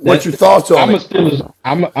 What's your thoughts on it?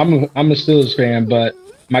 I'm a Steelers fan, but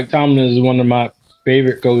Mike Tomlin is one of my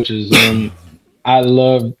favorite coaches, and I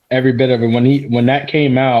love every bit of it. When that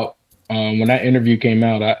came out, when that interview came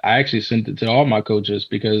out, I actually sent it to all my coaches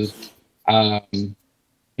because, there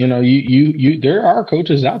are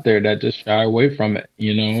coaches out there that just shy away from it,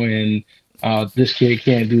 and this kid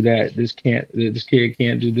can't do that. This kid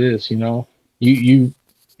can't do this, and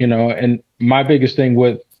my biggest thing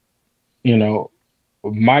with,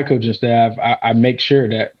 my coaching staff, I make sure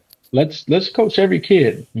that let's coach every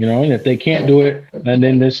kid, and if they can't do it, and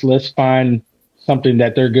then let's find something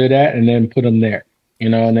that they're good at and then put them there,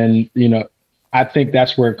 and then, I think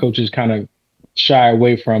that's where coaches kind of shy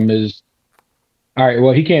away from is, all right,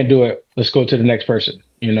 well, he can't do it. Let's go to the next person,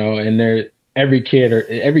 and every kid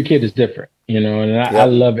is different, and I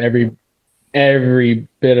love every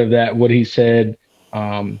bit of that, what he said.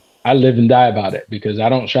 I live and die about it because I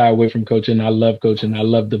don't shy away from coaching. I love coaching. I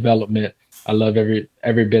love development. I love every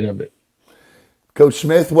bit of it. Coach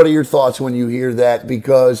Smith, what are your thoughts when you hear that?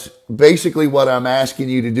 Because basically what I'm asking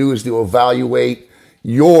you to do is to evaluate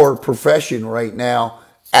your profession right now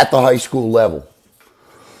at the high school level.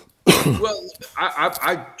 Well,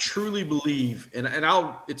 I truly believe, and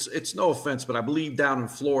it's no offense, but I believe down in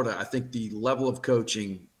Florida, I think the level of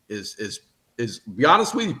coaching is to be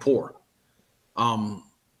honest with you, poor.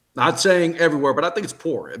 Not saying everywhere, but I think it's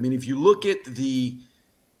poor. I mean, if you look at the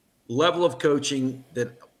level of coaching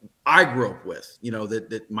that I grew up with,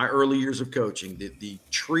 that my early years of coaching, the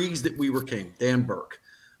trees that we were king, Dan Burke,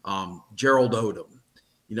 Gerald Odom,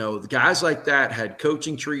 the guys like that had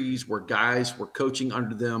coaching trees where guys were coaching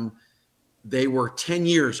under them. They were 10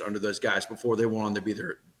 years under those guys before they went on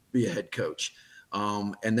to be a head coach.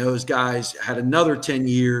 And those guys had another 10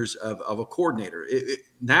 years of a coordinator.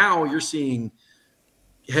 Now you're seeing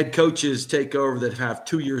head coaches take over that have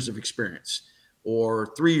 2 years of experience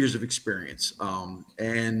or 3 years of experience.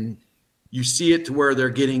 And you see it to where they're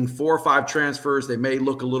getting 4 or 5 transfers. They may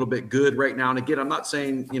look a little bit good right now. And again, I'm not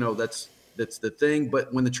saying, that's the thing,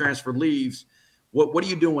 but when the transfer leaves, what are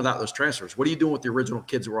you doing without those transfers? What are you doing with the original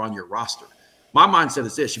kids who are on your roster? My mindset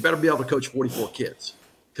is this: you better be able to coach 44 kids,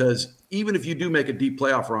 because even if you do make a deep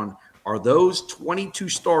playoff run, are those 22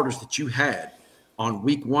 starters that you had on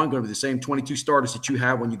week one going to be the same 22 starters that you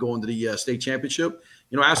have when you go into the state championship?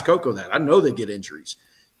 Ask Coco that. I know they get injuries.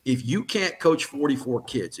 If you can't coach 44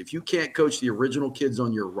 kids, if you can't coach the original kids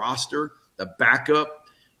on your roster, the backup,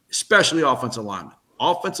 especially offensive linemen,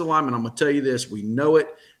 offensive linemen, I'm going to tell you this, we know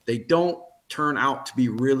it, they don't turn out to be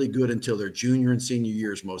really good until their junior and senior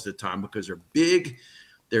years most of the time because they're big,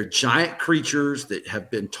 they're giant creatures that have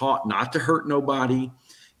been taught not to hurt nobody.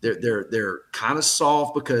 They're kind of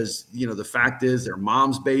soft because, you know, the fact is their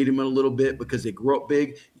moms bait them a little bit because they grew up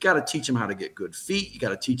big. You got to teach them how to get good feet. You got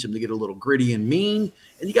to teach them to get a little gritty and mean,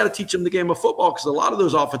 and you got to teach them the game of football because a lot of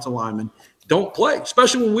those offensive linemen don't play,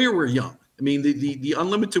 especially when we were young. I mean, the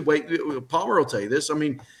unlimited weight, Palmer will tell you this. I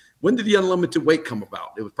mean, when did the unlimited weight come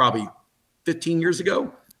about? It was probably 15 years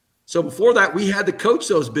ago. So before that, we had to coach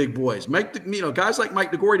those big boys. Guys like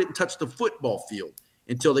Mike DeGore didn't touch the football field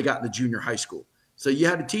until they got into junior high school. So you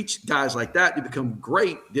had to teach guys like that to become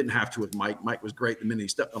great. Didn't have to with Mike. Mike was great the minute he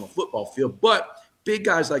stepped on a football field. But big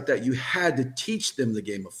guys like that, you had to teach them the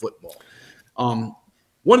game of football.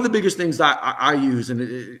 One of the biggest things I use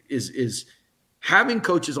is having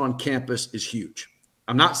coaches on campus is huge.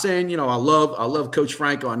 I'm not saying, you know, I love Coach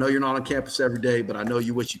Franco. I know you're not on campus every day, but I know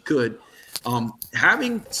you wish you could.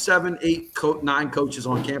 Having 7, 8, 9 coaches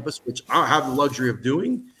on campus, which I have the luxury of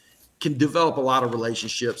doing, can develop a lot of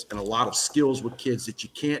relationships and a lot of skills with kids that you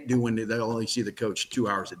can't do when they only see the coach 2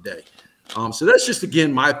 hours a day. So that's just,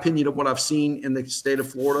 again, my opinion of what I've seen in the state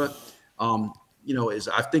of Florida. Is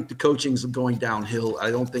I think the coaching is going downhill. I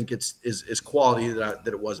don't think it's as quality that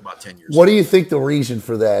it was about 10 years ago. What do you think the reason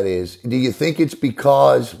for that is? Do you think it's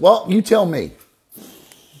because, well, you tell me.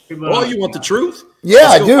 Well, you want the truth? Yeah,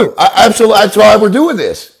 I do. Absolutely. That's why we're doing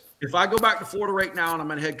this. If I go back to Florida right now and I'm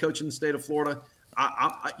a head coach in the state of Florida,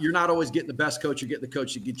 you're not always getting the best coach. You're getting the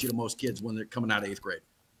coach that gets you the most kids when they're coming out of 8th grade.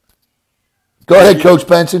 Go ahead, Coach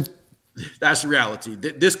Benson. That's the reality.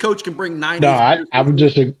 This coach can bring 90. No,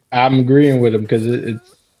 I'm agreeing with him because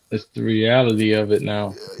it's the reality of it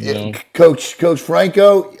now. You know? Coach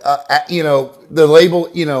Franco, the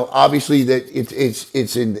label, obviously that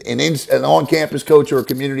it's an on-campus coach or a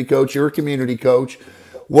community coach. You're a community coach.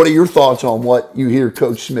 What are your thoughts on what you hear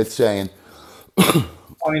Coach Smith saying? I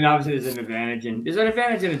mean, obviously there's an advantage and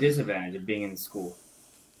a disadvantage of being in the school,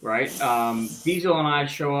 right? Diesel and I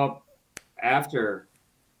show up after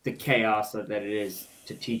the chaos that it is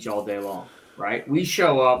to teach all day long, right? We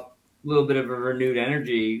show up a little bit of a renewed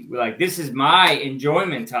energy. We're like, this is my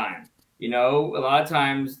enjoyment time. You know, a lot of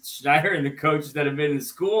times Schneider and the coaches that have been in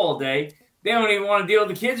school all day, they don't even want to deal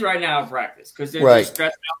with the kids right now in practice because they're just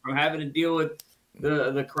stressed out from having to deal with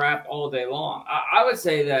the crap all day long. I would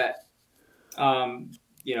say that,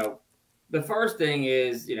 the first thing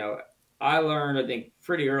is, I learned, I think,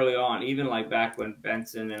 pretty early on, even like back when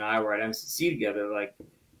Benson and I were at MCC together, like,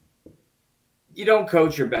 you don't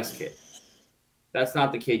coach your best kid. That's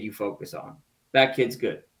not the kid you focus on. That kid's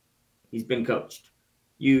good. He's been coached.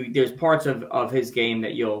 There's parts of his game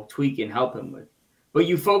that you'll tweak and help him with. But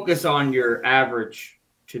you focus on your average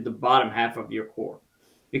to the bottom half of your core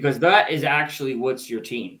because that is actually what's your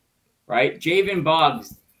team, right? Javen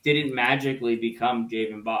Boggs didn't magically become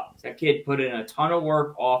Javen Boggs. That kid put in a ton of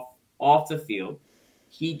work off the field.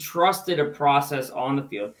 He trusted a process on the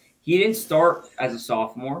field. He didn't start as a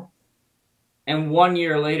sophomore. And 1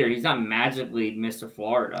 year later, he's not magically Mr.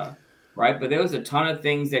 Florida, right? But there was a ton of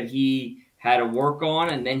things that he had to work on,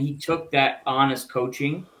 and then he took that honest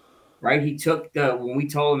coaching, right? He took when we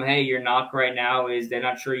told him, hey, your knock right now is they're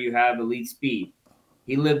not sure you have elite speed.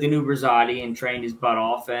 He lived in Uberzati and trained his butt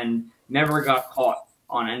off and never got caught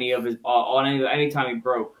on any time he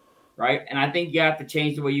broke, right? And I think you have to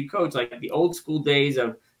change the way you coach. Like the old school days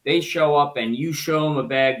of they show up and you show them a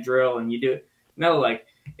bag drill and you do it. No, like,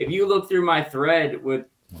 if you look through my thread with,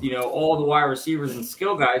 all the wide receivers and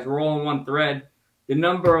skill guys, we're all in one thread. The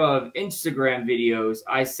number of Instagram videos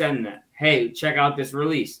I send them, hey, check out this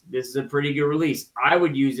release. This is a pretty good release. I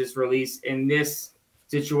would use this release in this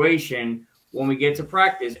situation when we get to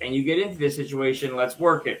practice and you get into this situation, let's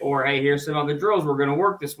work it. Or, hey, here's some other drills we're going to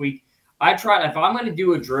work this week. If I'm going to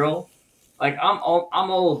do a drill, like I'm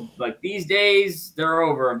old. Like these days, they're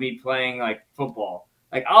over of me playing like football.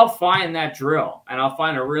 Like I'll find that drill and I'll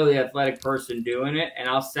find a really athletic person doing it and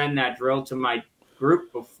I'll send that drill to my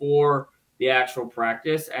group before the actual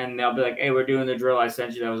practice and they'll be like, hey, we're doing the drill I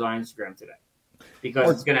sent you that was on Instagram today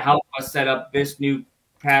because it's going to help us set up this new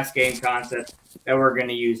pass game concept that we're going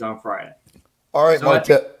to use on Friday. All right,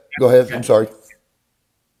 Martel, go ahead. I'm sorry.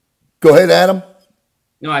 Go ahead, Adam.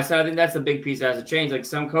 No, I think that's a big piece that has to change. Like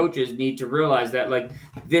some coaches need to realize that like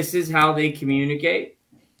this is how they communicate.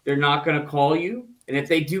 They're not going to call you. And if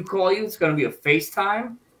they do call you, it's going to be a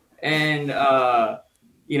FaceTime and,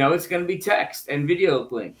 it's going to be text and video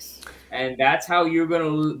links. And that's how you're going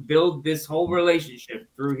to build this whole relationship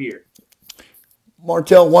through here.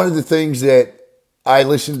 Martel, one of the things that I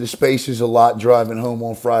listened to Spaces a lot driving home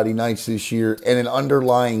on Friday nights this year, and an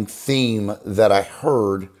underlying theme that I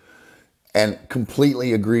heard and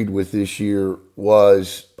completely agreed with this year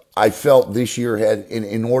was I felt this year had an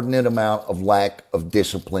inordinate amount of lack of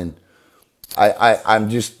discipline. I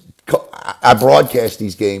broadcast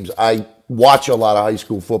these games. I watch a lot of high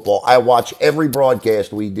school football. I watch every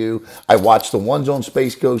broadcast we do. I watch the ones on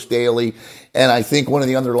Space Coast Daily, and I think one of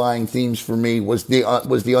the underlying themes for me was the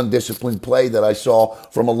undisciplined play that I saw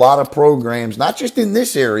from a lot of programs, not just in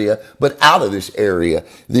this area, but out of this area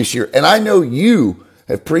this year. And I know you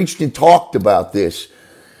have preached and talked about this.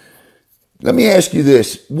 Let me ask you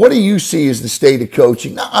this. What do you see as the state of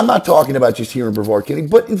coaching? Now, I'm not talking about just here in Brevard County,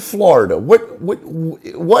 but in Florida.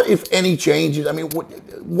 What if any, changes? I mean,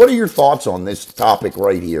 what are your thoughts on this topic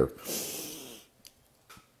right here?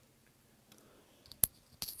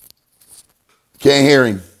 Can't hear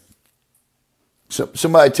him. So,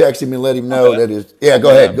 somebody text him and let him know that is. Yeah, go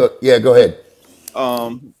ahead. Go ahead.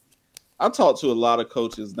 I talk to a lot of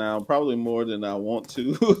coaches now, probably more than I want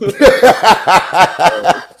to,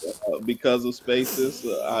 because of Spaces.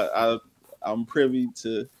 I'm privy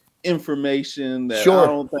to information that I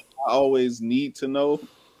don't think I always need to know.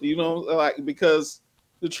 You know, like, because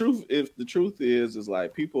the truth is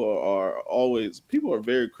like people are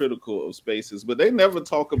very critical of Spaces, but they never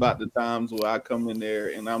talk about the times where I come in there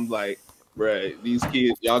and I'm like, right, these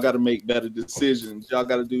kids, y'all got to make better decisions. Y'all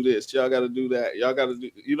got to do this. Y'all got to do that. Y'all got to do.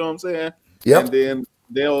 You know what I'm saying? Yep. And then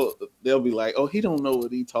they'll be like, "Oh, he don't know what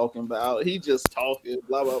he talking about. He just talking.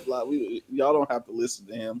 Blah blah blah." Y'all don't have to listen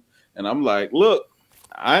to him. And I'm like, "Look,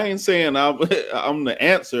 I ain't saying I'm the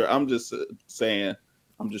answer. I'm just saying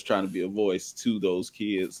I'm just trying to be a voice to those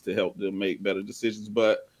kids to help them make better decisions."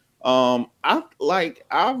 But I've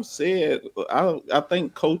said, I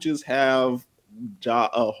think coaches have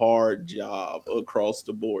a hard job across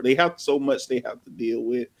the board. They have so much they have to deal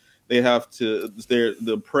with. They have to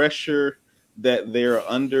the pressure that they're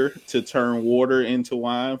under to turn water into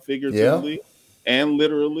wine, figuratively and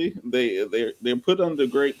literally. They're put under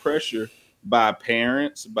great pressure by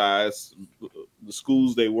parents, by the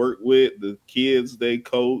schools they work with, the kids they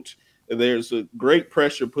coach. There's a great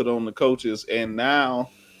pressure put on the coaches, and now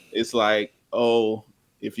it's like, oh,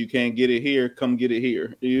 if you can't get it here, come get it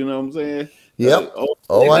here. You know what I'm saying? Yep.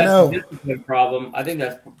 I know. Discipline problem. I think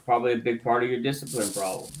that's probably a big part of your discipline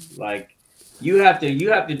problem. Like, you have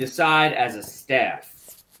to decide as a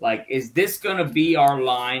staff, like, is this going to be our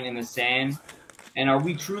line in the sand? And are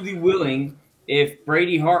we truly willing, if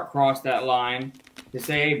Brady Hart crossed that line, to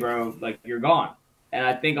say, hey, bro, like, you're gone? And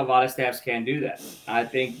I think a lot of staffs can't do that. I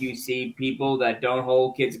think you see people that don't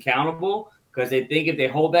hold kids accountable because they think if they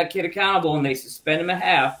hold that kid accountable and they suspend him a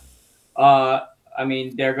half, I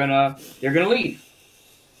mean, they're gonna leave.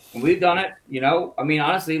 And we've done it, you know. I mean,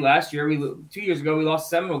 honestly, last year, 2 years ago, we lost a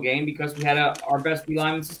Seminole game because we had our best D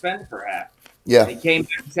lineman suspended for a half. Yeah. They came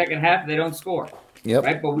back the second half, they don't score. Yep.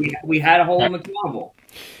 Right, but we had to hold them accountable.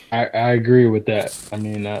 I agree with that. I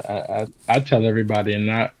mean, I tell everybody, and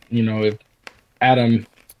not, you know, if Adam,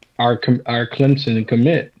 our Clemson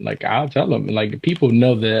commit, like, I'll tell them, like, people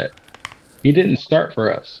know that he didn't start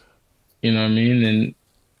for us. You know what I mean?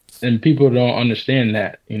 And people don't understand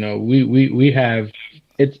that. You know, we have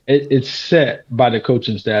it's set by the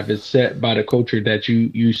coaching staff. It's set by the culture that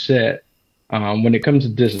you set when it comes to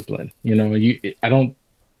discipline. You know, when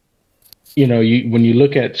you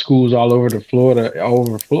look at schools all over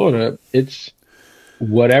Florida, it's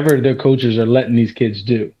whatever the coaches are letting these kids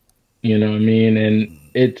do. You know what I mean? And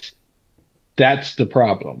that's the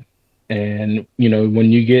problem. And, you know,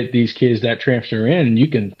 when you get these kids that transfer in, you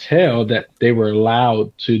can tell that they were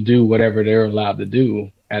allowed to do whatever they're allowed to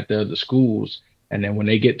do at the other schools. And then when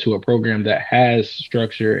they get to a program that has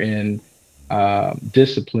structure and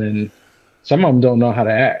discipline, some of them don't know how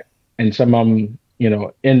to act. And some of them, you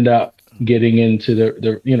know, end up getting into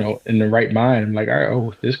the you know, in the right mind, like, all right,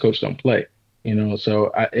 oh, this coach don't play. You know,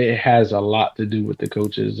 so it has a lot to do with the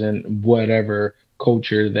coaches and whatever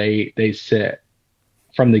culture they set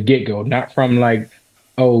from the get-go, not from like,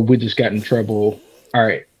 oh, we just got in trouble. All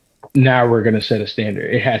right, now we're going to set a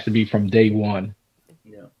standard. It has to be from day one.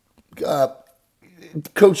 Yeah.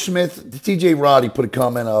 Coach Smith, TJ Roddy put a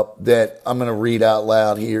comment up that I'm going to read out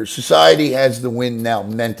loud here. Society has the win now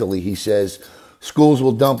mentally, he says. Schools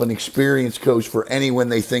will dump an experienced coach for anyone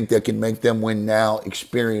they think that can make them win now,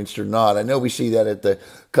 experienced or not. I know we see that at the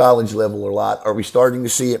college level a lot. Are we starting to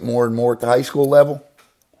see it more and more at the high school level?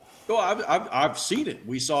 Well, I've seen it.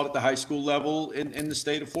 We saw it at the high school level in the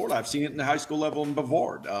state of Florida. I've seen it in the high school level in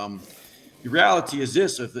Brevard. The reality is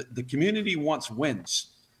this: if the community wants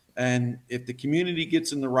wins, and if the community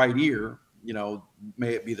gets in the right ear,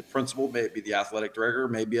 may it be the principal, may it be the athletic director,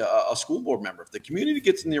 maybe a school board member. If the community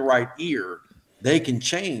gets in the right ear, they can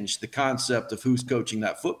change the concept of who's coaching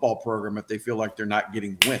that football program if they feel like they're not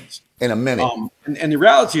getting wins. In a minute. And the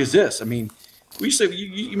reality is this. I mean, we say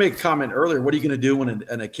you made a comment earlier. What are you going to do when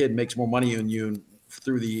a kid makes more money than you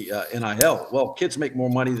through the NIL? Well, kids make more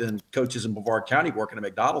money than coaches in Brevard County working at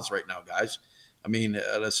McDonald's right now, guys. I mean,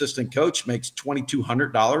 an assistant coach makes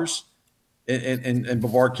 $2,200 in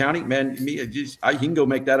Brevard County. Man, he can go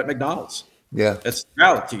make that at McDonald's. Yeah, that's the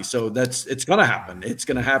reality. So it's going to happen. It's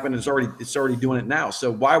going to happen. It's already doing it now.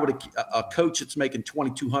 So why would a coach that's making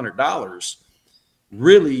 $2,200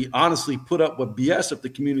 really honestly put up with BS if the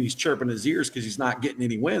community's chirping his ears because he's not getting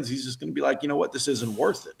any wins? He's just going to be like, you know what, this isn't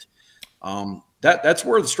worth it. That's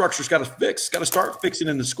where the structure's got to fix. It's got to start fixing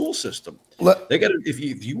in the school system. They got to,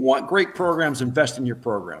 if you want great programs, invest in your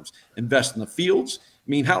programs, invest in the fields. I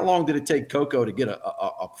mean, how long did it take Cocoa to get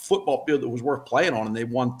a football field that was worth playing on, and they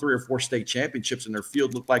won 3 or 4 state championships, and their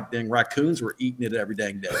field looked like dang raccoons were eating it every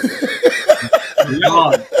dang day?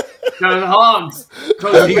 Hogs.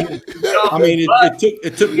 I mean,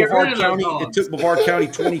 it took Brevard County. It took Brevard County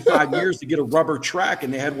 25 years to get a rubber track,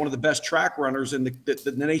 and they had one of the best track runners in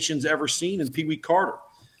the nation's ever seen in Pee Wee Carter.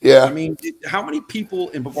 Yeah, I mean, how many people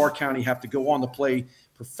in Brevard County have to go on to play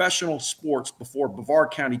professional sports before Brevard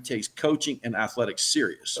County takes coaching and athletics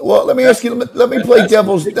serious? Well, let me ask you. Let me play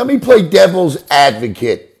devil's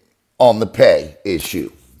advocate on the pay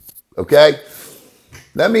issue. Okay,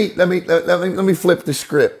 let me flip the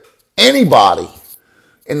script. Anybody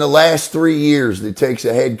in the last 3 years that takes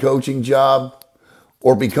a head coaching job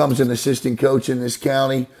or becomes an assistant coach in this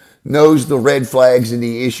county knows the red flags and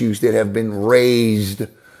the issues that have been raised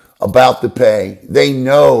about the pay. They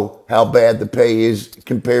know how bad the pay is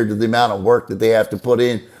compared to the amount of work that they have to put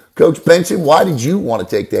in. Coach Benson, why did you want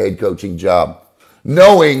to take the head coaching job,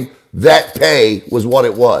 knowing that pay was what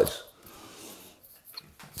it was?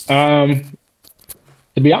 To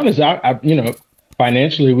be honest, I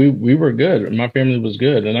financially, we were good. My family was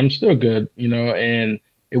good, and I'm still good, and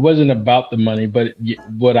it wasn't about the money, but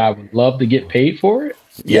would I love to get paid for it?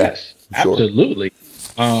 Yes, sure. Absolutely.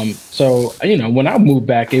 So, when I moved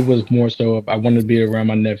back, it was more so I wanted to be around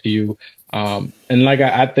my nephew. And like,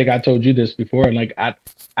 I think I told you this before, like,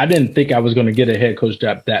 I didn't think I was going to get a head coach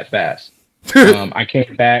job that fast. I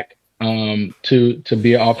came back to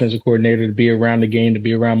be an offensive coordinator, to be around the game, to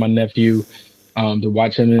be around my nephew, to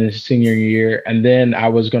watch him in his senior year. And then I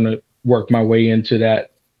was going to work my way into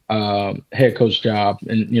that head coach job.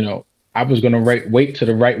 And, I was going to wait till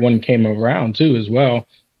the right one came around too as well.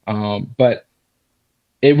 But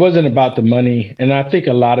it wasn't about the money. And I think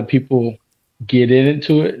a lot of people get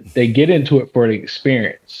into it. They get into it for the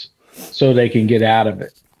experience so they can get out of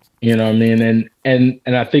it. You know what I mean? And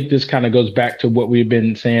I think this kind of goes back to what we've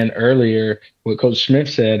been saying earlier, what Coach Smith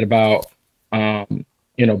said about,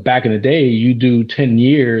 back in the day, you do 10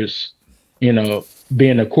 years,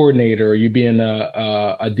 being a coordinator, or you being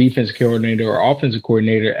a defense coordinator or offensive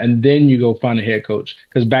coordinator, and then you go find a head coach.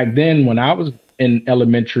 Because back then, when I was in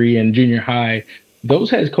elementary and junior high,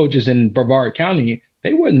 those head coaches in Brevard County,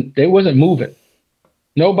 they wasn't moving.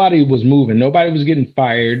 Nobody was moving. Nobody was getting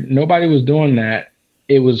fired. Nobody was doing that.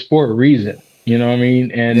 It was for a reason. You know what I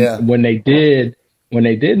mean? And when they did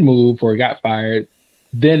move or got fired,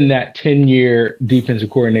 then that 10-year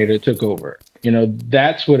defensive coordinator took over.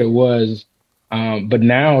 That's what it was. But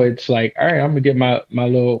now it's like, all right, I'm gonna get my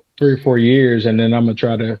little 3 or 4 years, and then I'm gonna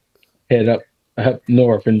try to head up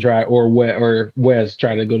north and try, or west,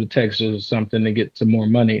 try to go to Texas or something to get some more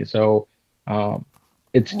money. So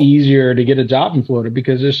it's easier to get a job in Florida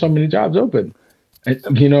because there's so many jobs open.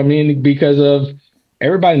 You know what I mean? Because of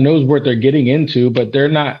everybody knows what they're getting into, but they're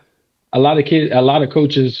not. A lot of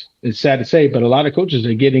coaches, it's sad to say, but a lot of coaches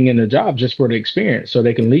are getting in a job just for the experience so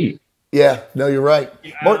they can leave. Yeah, no, you're right.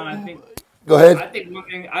 Go ahead.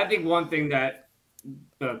 I think one thing that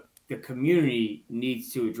the community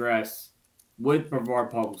needs to address with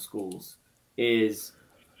Brevard Public Schools is,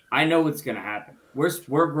 I know what's going to happen.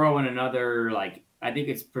 We're growing another, like, I think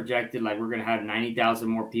it's projected like we're going to have 90,000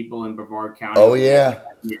 more people in Brevard County. Oh yeah.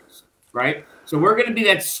 Years, right. So we're going to be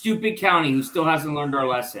that stupid county who still hasn't learned our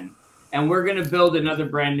lesson. And we're going to build another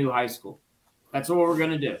brand new high school. That's what we're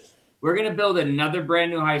going to do. We're going to build another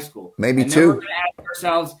brand new high school. Maybe and two. Then we're going to ask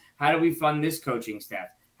ourselves, how do we fund this coaching staff?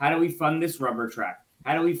 How do we fund this rubber track?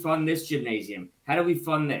 How do we fund this gymnasium? How do we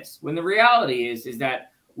fund this? When the reality is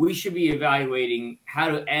that we should be evaluating how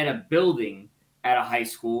to add a building at a high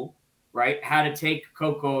school, right? How to take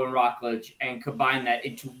Cocoa and Rockledge and combine that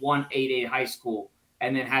into one 8A high school,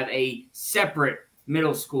 and then have a separate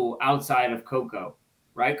middle school outside of Cocoa.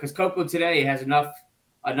 Right, because Cocoa today has enough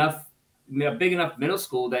a big enough middle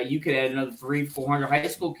school that you could add another 300-400 high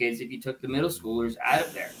school kids if you took the middle schoolers out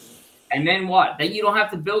of there. And then what? Then you don't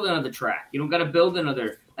have to build another track. You don't got to build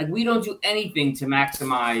another. Like, we don't do anything to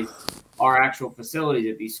maximize our actual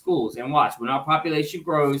facilities at these schools. And watch, when our population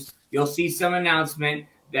grows, you'll see some announcement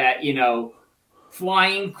that, you know,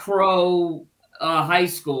 Flying Crow High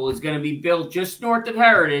School is going to be built just north of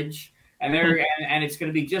Heritage. And and it's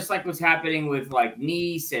going to be just like what's happening with like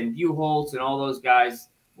Nice and Buchholz and all those guys,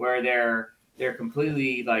 where they're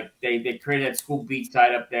completely like they created that school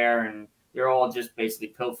beachside up there, and they're all just basically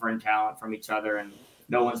pilfering talent from each other, and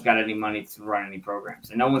no one's got any money to run any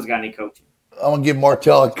programs, and no one's got any coaching. I'm gonna give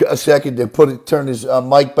Martel a second to turn his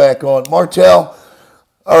mic back on. Martel,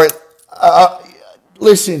 all right.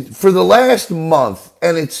 Listen, for the last month,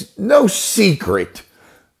 and it's no secret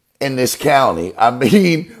in this county. I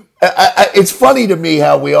mean. It's funny to me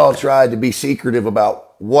how we all tried to be secretive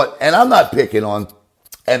about what, and I'm not picking on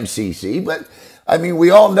MCC, but I mean,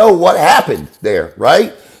 we all know what happened there,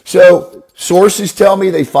 right? So sources tell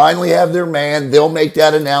me they finally have their man. They'll make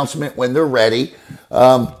that announcement when they're ready.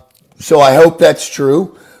 So I hope that's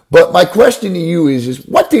true. But my question to you is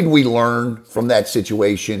what did we learn from that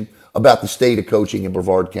situation about the state of coaching in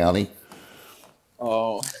Brevard County?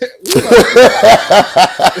 Oh,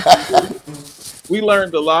 we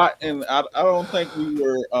learned a lot, and I don't think we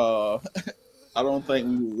were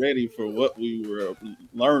ready for what we were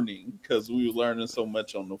learning, because we were learning so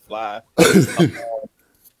much on the fly.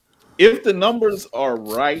 If the numbers are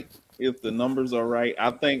right,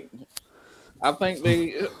 I think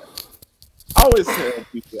they. I always tell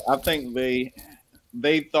people, I think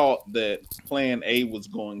they thought that Plan A was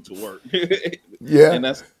going to work. Yeah, and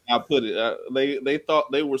that's how I put it. They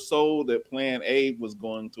thought, they were sold that Plan A was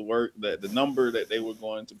going to work. That the number that they were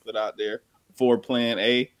going to put out there for Plan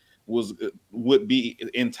A would be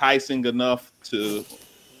enticing enough to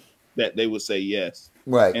that they would say yes.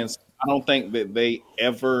 Right. And so I don't think that they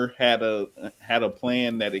ever had a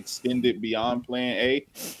plan that extended beyond Plan A,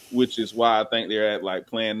 which is why I think they're at like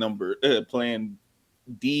Plan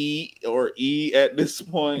D or E at this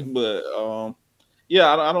point. But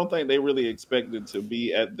yeah, I don't think they really expected to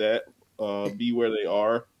be at that, be where they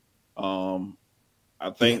are. I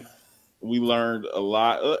think we learned a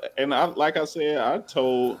lot, and like I said, I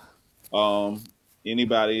told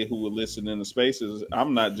anybody who would listen in the spaces,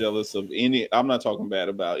 I'm not jealous of any. I'm not talking bad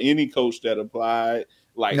about any coach that applied.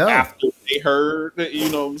 Like after they heard, you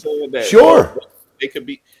know what I'm saying? That sure. It could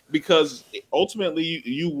be, because ultimately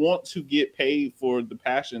you want to get paid for the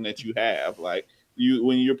passion that you have. Like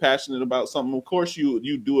when you're passionate about something, of course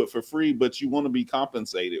you do it for free, but you want to be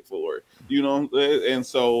compensated for it. You know, and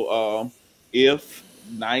so if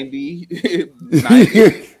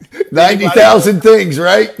 90,000 things,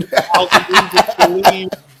 right?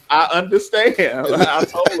 I understand. I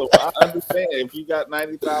told them I understand. If you got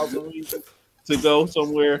 90,000 reasons to go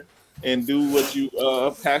somewhere and do what you are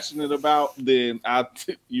passionate about, then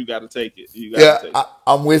you got to take it. You got to take it.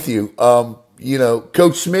 I'm with you. You know,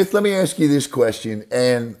 Coach Smith, let me ask you this question.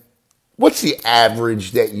 And what's the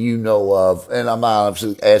average that you know of? And I'm not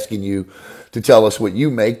obviously asking you to tell us what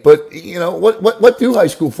you make, but you know, what do high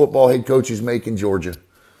school football head coaches make in Georgia?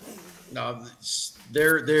 They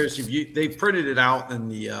printed it out in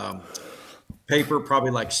the paper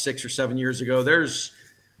probably like 6 or 7 years ago. There's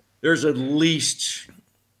at least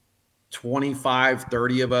 25,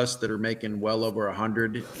 30 of us that are making well over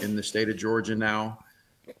 100 in the state of Georgia now.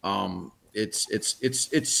 It's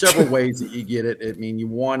several ways that you get it. I mean,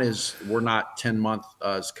 one is we're not 10-month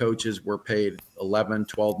as coaches. We're paid 11,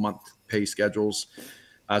 12-month pay schedules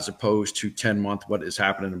as opposed to 10-month, what is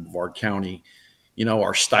happening in Brevard County. You know,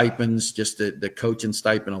 our stipends, just the coaching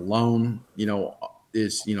stipend alone, you know,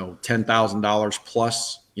 is, you know, $10,000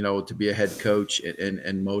 plus, you know, to be a head coach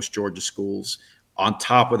in most Georgia schools. On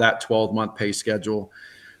top of that 12-month pay schedule,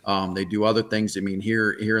 they do other things. I mean,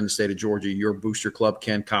 here in the state of Georgia, your booster club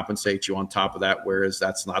can compensate you on top of that, whereas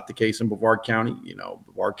that's not the case in Brevard County. You know,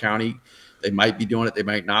 Brevard County, they might be doing it, they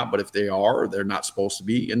might not, but if they are, they're not supposed to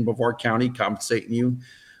be in Brevard County compensating you.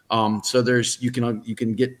 So you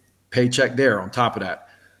can get paycheck there on top of that.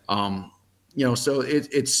 You know, so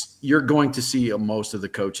you're going to see most of the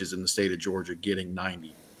coaches in the state of Georgia getting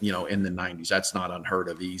 90, you know, in the 90s. That's not unheard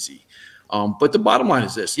of easy. But the bottom line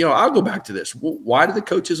is this, you know, I'll go back to this. Why do the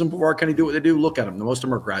coaches in Brevard County do what they do? Look at them. Most of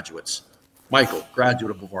them are graduates. Mykel,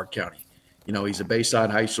 graduate of Brevard County. You know, he's a Bayside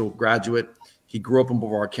High School graduate. He grew up in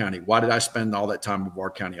Brevard County. Why did I spend all that time in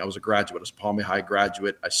Brevard County? I was a graduate. I was a Palmy High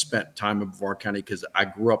graduate. I spent time in Brevard County because I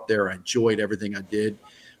grew up there. I enjoyed everything I did.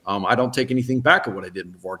 I don't take anything back of what I did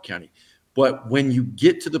in Brevard County. But when you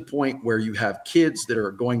get to the point where you have kids that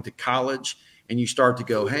are going to college and you start to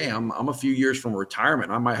go, hey, I'm a few years from retirement.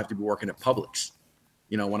 I might have to be working at Publix,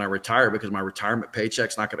 when I retire, because my retirement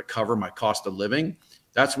paycheck's not going to cover my cost of living.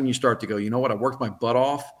 That's when you start to go, you know what, I worked my butt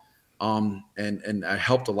off, and I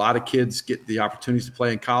helped a lot of kids get the opportunities to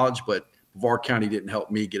play in college, but Brevard County didn't help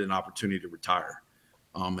me get an opportunity to retire.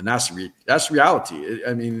 And that's reality.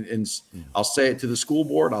 And I'll say it to the school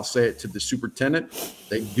board. I'll say it to the superintendent.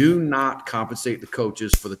 They do not compensate the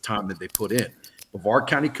coaches for the time that they put in. Brevard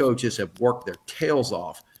County coaches have worked their tails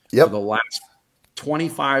off for the last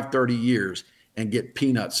 25, 30 years and get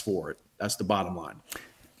peanuts for it. That's the bottom line.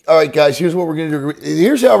 All right, guys, here's what we're going to do.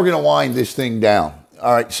 Here's how we're going to wind this thing down.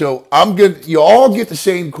 All right, so you all get the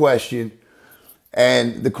same question.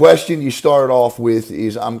 And the question you start off with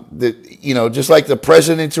is, just like the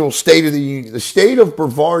presidential State of the Union, the state of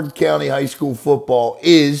Brevard County High School football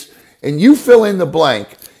is, and you fill in the blank.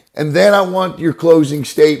 And then I want your closing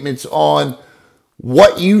statements on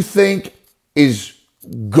what you think is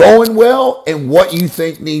going well and what you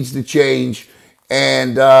think needs to change.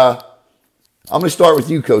 And I'm going to start with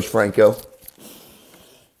you, Coach Franco.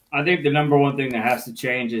 I think the number one thing that has to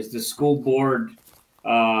change is the school board.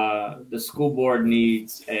 The school board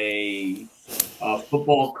needs a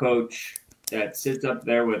football coach that sits up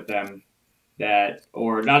there with them,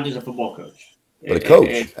 or not just a football coach, but a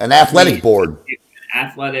coach, an athletic board,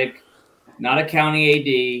 athletic, not a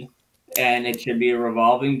county AD, and it should be a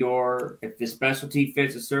revolving door. If the specialty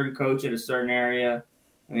fits a certain coach at a certain area,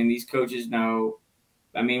 I mean, these coaches know.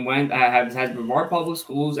 I mean, has Brevard Public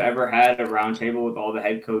Schools ever had a roundtable with all the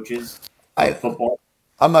head coaches of football?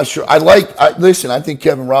 I'm not sure. Listen, I think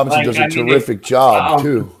Kevin Robinson does a terrific job,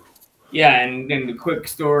 too. Yeah, and the quick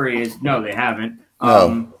story is, no, they haven't.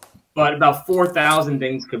 No. But about 4,000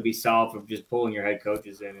 things could be solved from just pulling your head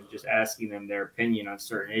coaches in and just asking them their opinion on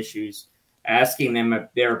certain issues, asking them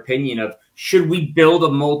their opinion of, should we build a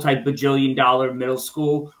multi-bajillion-dollar middle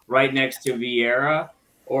school right next to Viera,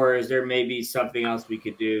 or is there maybe something else we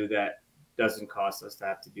could do that doesn't cost us to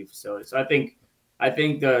have to do facilities? So I think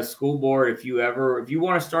the school board, if you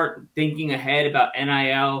want to start thinking ahead about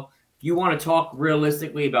NIL, if you want to talk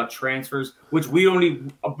realistically about transfers, which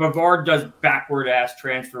Brevard does backward ass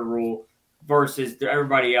transfer rule versus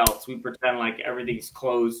everybody else. We pretend like everything's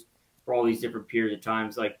closed for all these different periods of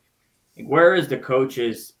times. Like where is the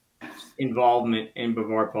coach's involvement in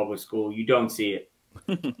Brevard Public School? You don't see it.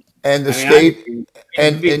 And the state,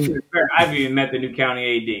 I've even met the new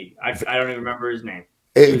county AD. I don't even remember his name.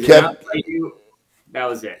 That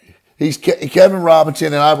was it. He's Kevin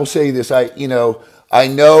Robinson, and I will say this: I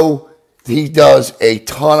know he does a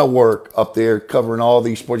ton of work up there covering all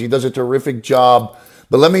these sports. He does a terrific job.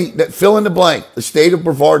 But let me fill in the blank. The state of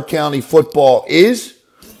Brevard County football is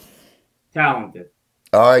talented.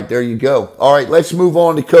 All right, there you go. All right, let's move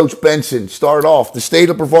on to Coach Benson. Start off. The state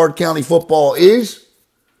of Brevard County football is.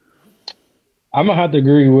 I'm gonna have to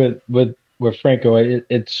agree with Franco.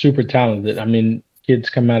 It's super talented. I mean, kids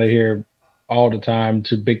come out of here all the time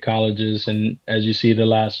to big colleges, and as you see, the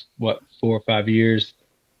last 4 or 5 years,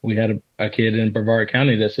 we had a kid in Brevard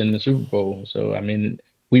County that's in the Super Bowl. So I mean,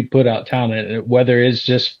 we put out talent. Whether it's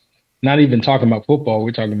just not even talking about football,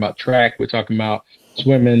 we're talking about track, we're talking about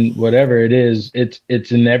swimming, whatever it is. It's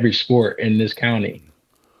in every sport in this county.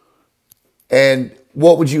 And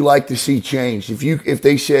what would you like to see changed? If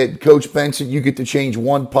they said, Coach Benson, you get to change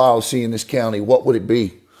one policy in this county, what would it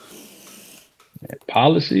be?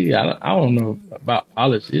 Policy? I don't know about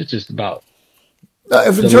policy. It's just about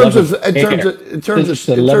in terms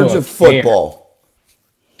of football.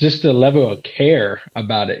 Just the level of care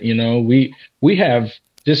about it. We have,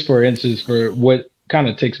 just for instance, for what kind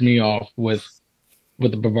of ticks me off with the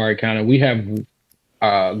Brevard County, we have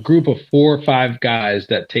a group of 4 or 5 guys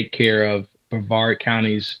that take care of Brevard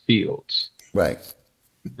County's fields. Right.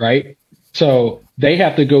 So they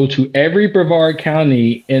have to go to every Brevard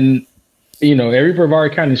County every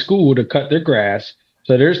Brevard County school to cut their grass.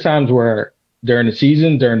 So there's times where during the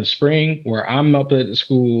season, during the spring, where I'm up at the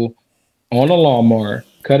school on a lawnmower,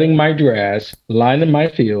 cutting my grass, lining my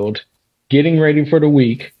field, getting ready for the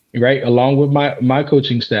week, right, along with my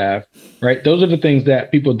coaching staff, right? Those are the things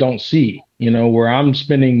that people don't see, where I'm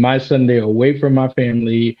spending my Sunday away from my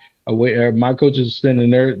family, my coaches spending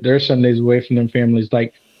their Sundays away from their families.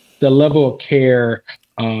 Like the level of care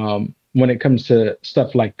when it comes to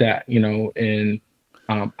stuff like that, and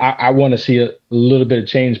I want to see a little bit of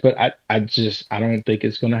change, but I don't think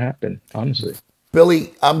it's going to happen, honestly.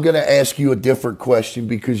 Billy, I'm going to ask you a different question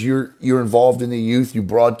because you're involved in the youth. You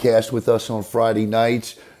broadcast with us on Friday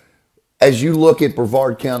nights. As you look at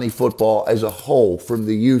Brevard County football as a whole, from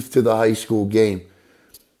the youth to the high school game,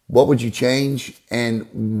 what would you change?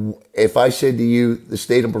 And if I said to you, the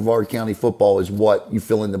state of Brevard County football is what you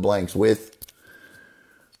fill in the blanks with?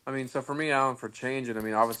 I mean, so for me, Alan, for changing, I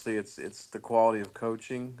mean, obviously it's the quality of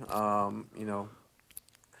coaching. You know,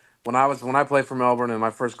 when I played for Melbourne in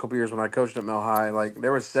my first couple years when I coached at Mel High, like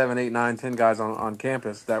there was 7, 8, 9, 10 guys on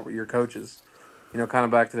campus that were your coaches. You know, kind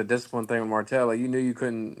of back to the discipline thing with Martel. Like you knew you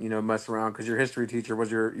couldn't, you know, mess around because your history teacher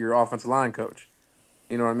was your offensive line coach.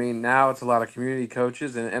 You know what I mean? Now it's a lot of community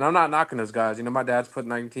coaches, and I'm not knocking those guys. You know, my dad's put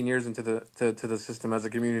 19 years into to the system as a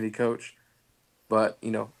community coach. But,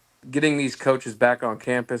 you know, getting these coaches back on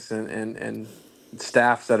campus and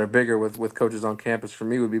staffs that are bigger with coaches on campus for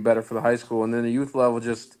me would be better for the high school. And then the youth level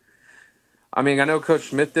just, I mean, I know Coach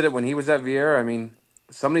Smith did it when he was at Viera. I mean,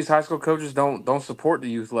 some of these high school coaches don't support the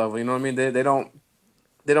youth level. You know what I mean? They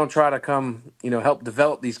don't try to come, you know, help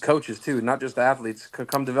develop these coaches too, not just the athletes.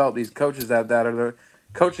 Come develop these coaches that are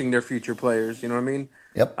coaching their future players. You know what I mean?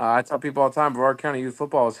 Yep. I tell people all the time, Brevard County youth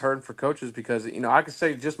football is hurting for coaches because you know I could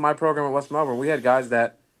say just my program at West Melbourne, we had guys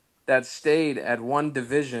that stayed at one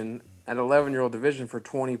division at 11-year-old division for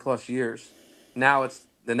 20 plus years. Now it's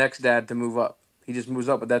the next dad to move up. He just moves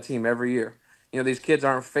up with that team every year. You know, these kids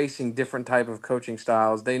aren't facing different type of coaching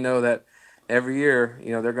styles. They know that every year,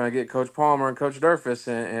 you know, they're going to get Coach Palmer and Coach Durfus,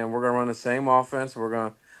 and we're going to run the same offense. We're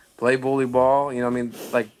going to play bully ball. You know, I mean,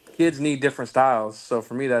 like kids need different styles. So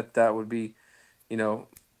for me, that would be, you know,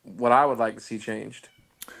 what I would like to see changed.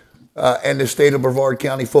 And the state of Brevard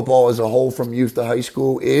County football as a whole from youth to high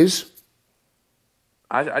school is?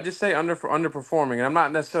 I just say underperforming. And I'm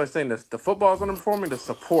not necessarily saying that the football is underperforming, the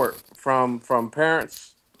support from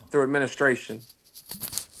parents through administration.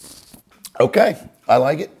 Okay, I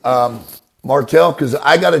like it. Martel, because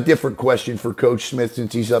I got a different question for Coach Smith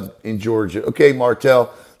since he's up in Georgia. Okay,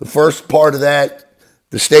 Martel, the first part of that,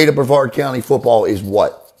 the state of Brevard County football is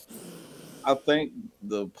what? I think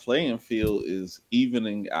the playing field is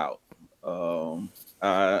evening out.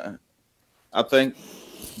 I think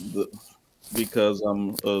because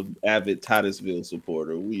I'm an avid Titusville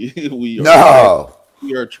supporter, we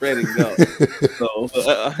are treading up. So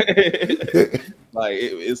like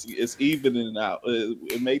it's evening out.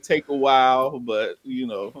 It may take a while, but you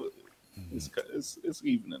know, it's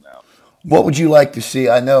evening out. What would you like to see?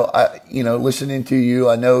 I know, listening to you,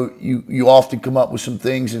 I know you often come up with some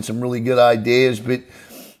things and some really good ideas, but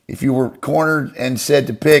if you were cornered and said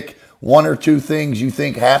to pick one or two things you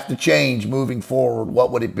think have to change moving forward,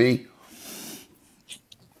 what would it be?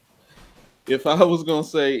 If I was going to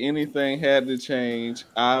say anything had to change,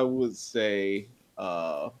 I would say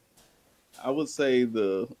the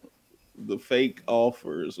fake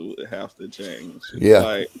offers would have to change.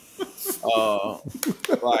 Yeah.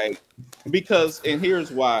 Like because, and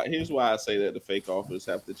here's why I say that the fake offers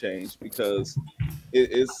have to change, because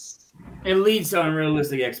it leads to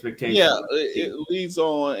unrealistic expectations. Yeah, it leads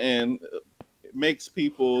on and it makes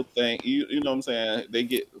people think, you know what I'm saying, they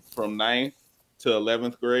get from 9th to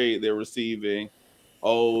 11th grade, they're receiving,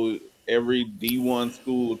 every D1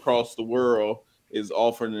 school across the world is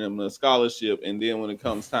offering them a scholarship, and then when it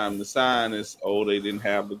comes time to sign, it's they didn't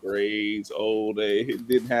have the grades, they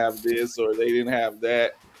didn't have this, or they didn't have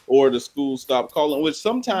that, or the school stopped calling, which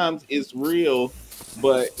sometimes is real.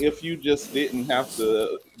 But if you just didn't have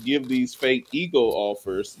to give these fake ego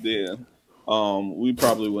offers, then we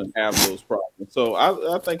probably wouldn't have those problems. So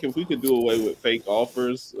I think if we could do away with fake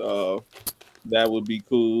offers, that would be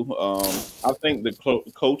cool. I think the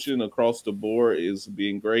coaching across the board is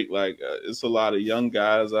being great. Like it's a lot of young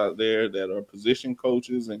guys out there that are position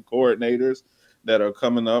coaches and coordinators that are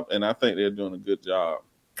coming up, and I think they're doing a good job.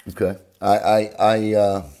 Okay.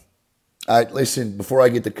 I listen, before I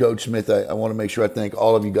get to Coach Smith, I want to make sure I thank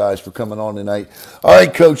all of you guys for coming on tonight. All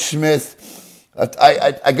right, Coach Smith,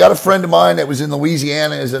 I got a friend of mine that was in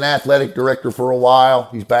Louisiana as an athletic director for a while.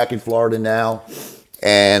 He's back in Florida now.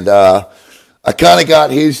 And I kind of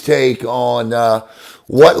got his take on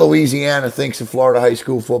what Louisiana thinks of Florida high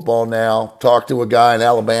school football now. Talked to a guy in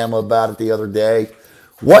Alabama about it the other day.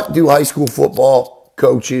 What do high school football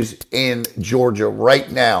coaches in Georgia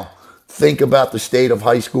right now think about the state of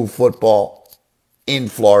high school football in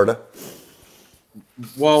Florida?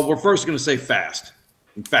 Well, we're first going to say fast.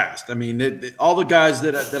 I mean, all the guys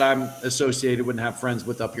that I'm associated with and have friends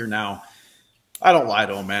with up here now, I don't lie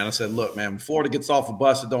to them, man. I said, look, man, when Florida gets off a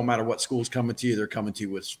bus, it don't matter what school's coming to you, they're coming to you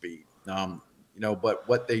with speed. But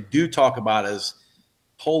what they do talk about is,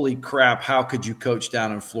 holy crap, how could you coach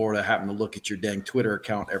down in Florida having to look at your dang Twitter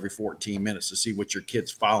account every 14 minutes to see what your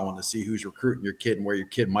kid's following, to see who's recruiting your kid and where your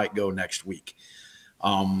kid might go next week.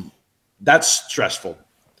 That's stressful.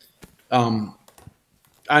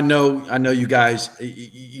 I know you guys,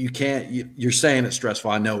 you can't, you're saying it's stressful.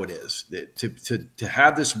 I know it is. To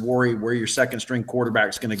have this worry where your second string quarterback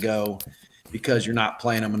is going to go because you're not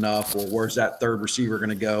playing them enough, or where's that third receiver going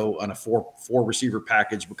to go on a four receiver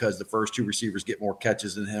package because the first two receivers get more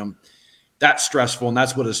catches than him. That's stressful. And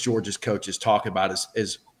that's what us Georgia's coaches talk about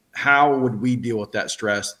is how would we deal with that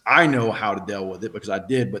stress? I know how to deal with it because I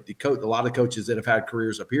did, but a lot of coaches that have had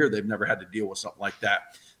careers up here, they've never had to deal with something like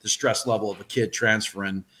that. The stress level of a kid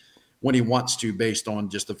transferring when he wants to, based on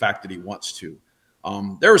just the fact that he wants to.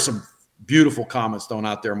 There were some beautiful comments thrown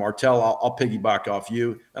out there. Martel, I'll piggyback off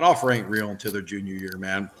you. An offer ain't real until their junior year,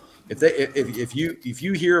 man. If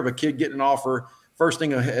you hear of a kid getting an offer, first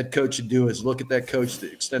thing a head coach should do is look at that coach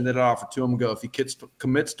that extended an offer to him and go, if he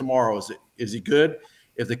commits tomorrow, is he good?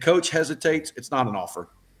 If the coach hesitates, it's not an offer.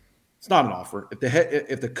 It's not an offer.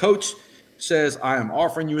 If the coach says, I am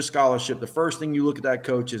offering you a scholarship, the first thing you look at that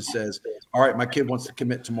coach and says, all right, my kid wants to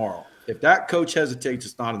commit tomorrow. If that coach hesitates,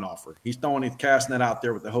 it's not an offer. He's casting that out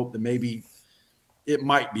there with the hope that maybe it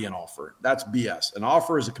might be an offer. That's BS. An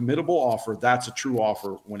offer is a committable offer. That's a true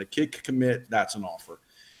offer. When a kid can commit, that's an offer.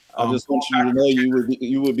 I just want you to know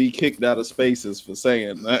you would be kicked out of Spaces for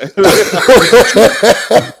saying that.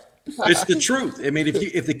 It's the truth. I mean,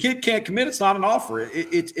 if the kid can't commit, it's not an offer.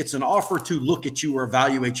 It's an offer to look at you or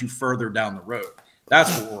evaluate you further down the road.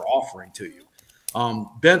 That's what we're offering to you.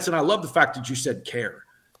 Benson, I love the fact that you said care.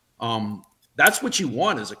 That's what you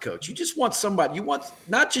want as a coach. You just want somebody. You want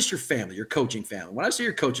not just your family, your coaching family. When I say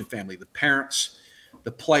your coaching family, the parents,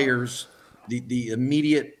 the players, the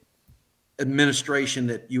immediate administration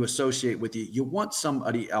that you associate with you, you want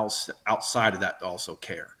somebody else outside of that to also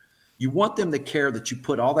care. You want them to care that you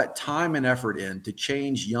put all that time and effort in to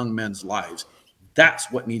change young men's lives.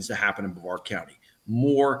 That's what needs to happen in Brevard County.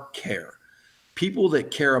 More care. People that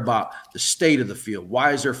care about the state of the field.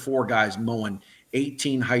 Why is there 4 guys mowing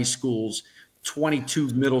 18 high schools,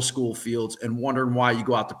 22 middle school fields, and wondering why you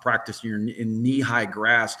go out to practice and you're in knee-high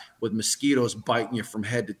grass with mosquitoes biting you from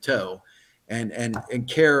head to toe, and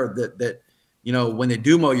care that you know, when they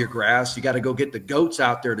do mow your grass, you got to go get the goats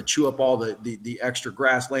out there to chew up all the extra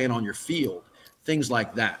grass laying on your field, things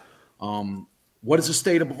like that. What is the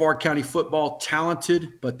state of Brevard County football?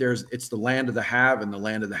 Talented, but it's the land of the have and the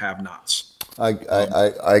land of the have-nots.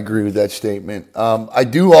 I agree with that statement. I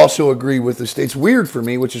do also agree with the state. It's weird for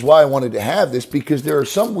me, which is why I wanted to have this, because there are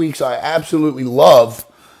some weeks I absolutely love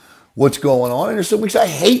what's going on, and there's some weeks I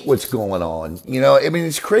hate what's going on. You know, I mean,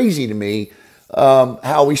 it's crazy to me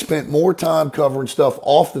how we spent more time covering stuff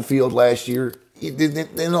off the field last year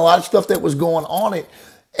than a lot of stuff that was going on it.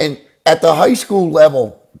 And at the high school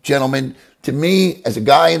level, gentlemen, to me, as a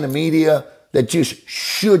guy in the media, that just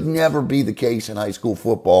should never be the case in high school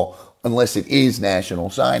football unless it is National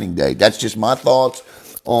Signing Day. That's just my thoughts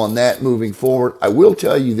on that moving forward. I will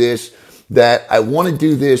tell you this, that I want to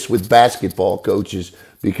do this with basketball coaches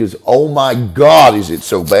because, oh my God, is it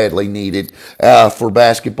so badly needed for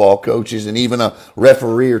basketball coaches and even a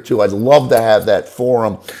referee or two. I'd love to have that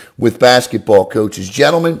forum with basketball coaches.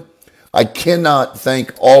 Gentlemen, I cannot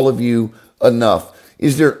thank all of you enough.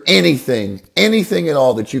 Is there anything at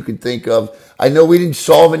all that you can think of? I know we didn't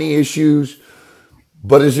solve any issues,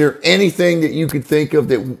 but is there anything that you could think of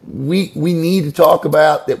that we need to talk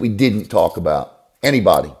about that we didn't talk about?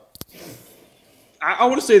 Anybody? I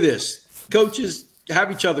want to say this. Coaches,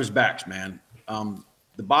 have each other's backs, man.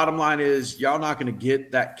 The bottom line is y'all not going to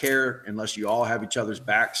get that care unless you all have each other's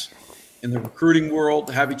backs. In the recruiting world,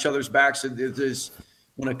 have each other's backs.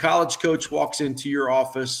 When a college coach walks into your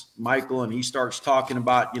office, Mykel, and he starts talking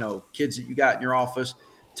about, kids that you got in your office,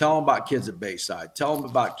 tell them about kids at Bayside. Tell them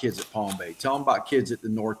about kids at Palm Bay. Tell them about kids at the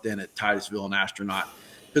North End at Titusville and Astronaut.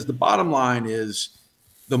 Because the bottom line is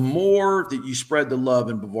the more that you spread the love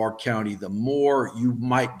in Brevard County, the more you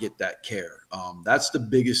might get that care. That's the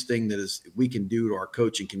biggest thing that we can do to our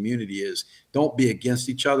coaching community is don't be against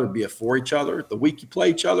each other, be for each other. The week you play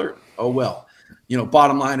each other, oh well.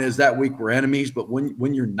 Bottom line is that week we're enemies, but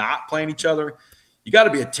when you're not playing each other, you got to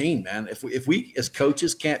be a team, man. If we as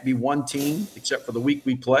coaches can't be one team except for the week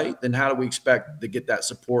we play, then how do we expect to get that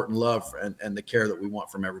support and love and the care that we want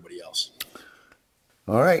from everybody else?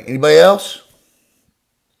 All right. Anybody else?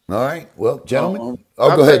 All right. Well, gentlemen.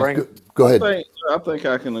 Go ahead. Go ahead. I think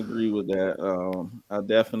I can agree with that. I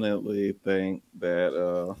definitely think that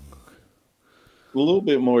a little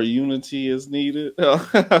bit more unity is needed.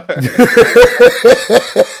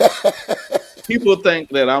 People think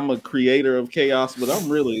that I'm a creator of chaos, but I'm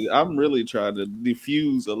really trying to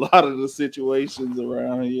diffuse a lot of the situations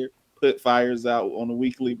around here, put fires out on a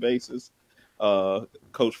weekly basis.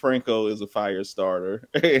 Coach Franco is a fire starter.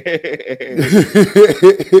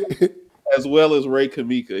 as well as Ray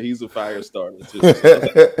Kamika. He's a fire starter too.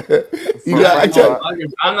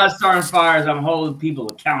 I'm not starting fires. I'm holding people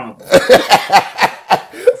accountable.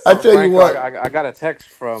 I tell Franco, you what. I got a text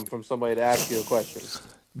from somebody to ask you a question.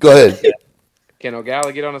 Go ahead. Can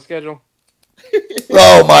O'Galley get on the schedule?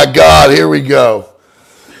 Oh my God! Here we go.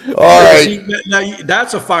 All right. See, now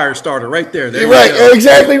that's a fire starter right there. There You're right. you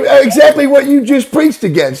go. Exactly what you just preached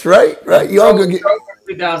against. Right. You all gonna get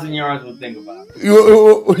 3,000 yards. We'll think about it.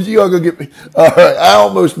 You all gonna get me. All right. I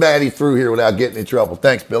almost Matty through here without getting in trouble.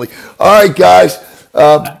 Thanks, Billy. All right, guys.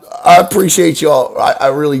 I appreciate y'all. I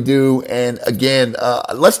really do. And again,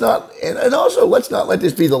 let's not let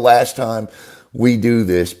this be the last time we do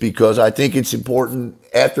this, because I think it's important.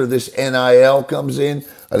 After this NIL comes in,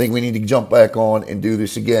 I think we need to jump back on and do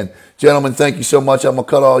this again. Gentlemen, thank you so much. I'm going to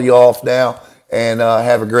cut all you off now, and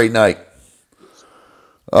have a great night.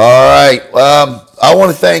 All right. I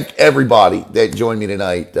want to thank everybody that joined me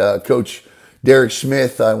tonight. Coach Derek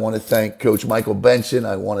Smith. I want to thank Coach Mykel Benson.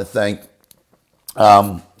 I want to thank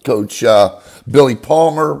Coach Billy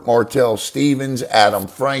Palmer, Martel Stevens, Adam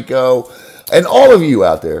Franco, and all of you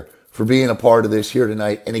out there for being a part of this here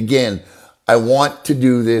tonight. And again, I want to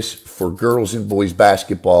do this for girls and boys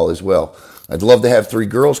basketball as well. I'd love to have 3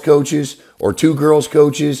 girls coaches or 2 girls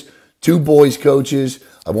coaches, 2 boys coaches.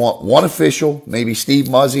 I want 1 official, maybe Steve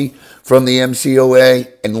Muzzy from the MCOA,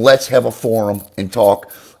 and let's have a forum and talk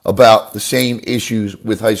about the same issues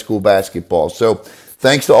with high school basketball. So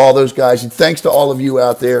thanks to all those guys, and thanks to all of you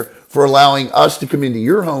out there for allowing us to come into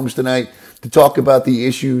your homes tonight to talk about the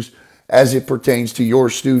issues as it pertains to your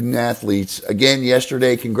student athletes. Again,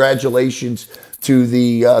 yesterday, congratulations to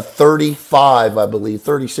the 35, I believe,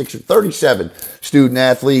 36 or 37 student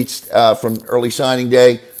athletes from early signing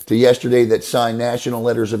day to yesterday that signed national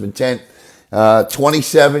letters of intent.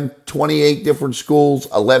 27, 28 different schools,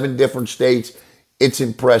 11 different states. It's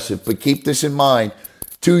impressive. But keep this in mind,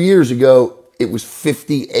 2 years ago, it was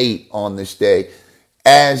 58 on this day.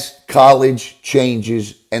 As college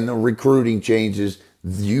changes and the recruiting changes,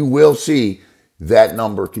 you will see that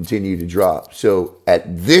number continue to drop. So at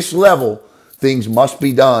this level, things must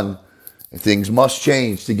be done. Things must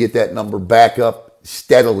change to get that number back up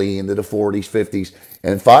steadily into the 40s, 50s.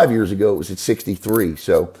 And 5 years ago, it was at 63.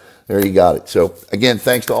 So there you got it. So again,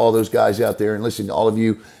 thanks to all those guys out there. And listen, all of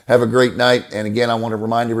you, have a great night. And again, I want to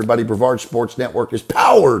remind everybody, Brevard Sports Network is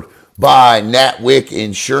powered by Natwick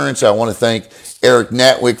Insurance. I want to thank Eric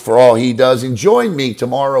Natwick for all he does. And join me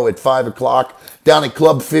tomorrow at 5 o'clock down at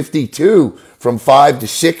Club 52 from 5 to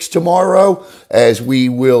 6 tomorrow, as we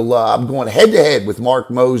will, I'm going head-to-head with Mark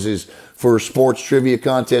Moses for a sports trivia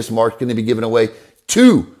contest. Mark's going to be giving away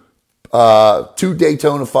two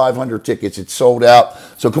Daytona 500 tickets. It's sold out.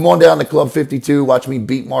 So come on down to Club 52. Watch me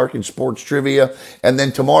beat Mark in sports trivia. And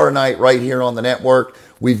then tomorrow night, right here on the network,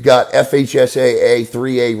 we've got FHSAA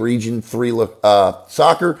 3A Region 3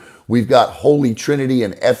 soccer. We've got Holy Trinity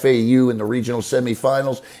and FAU in the regional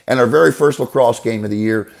semifinals. And our very first lacrosse game of the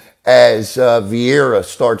year as Viera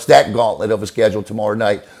starts that gauntlet of a schedule tomorrow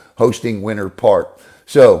night, hosting Winter Park.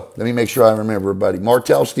 So let me make sure I remember everybody.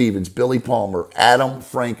 Martel Stevens, Billy Palmer, Adam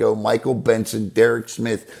Franco, Mykel Benson, Derek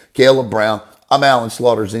Smith, Caleb Brown. I'm Alan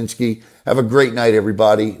Slaughter-Zinski. Have a great night,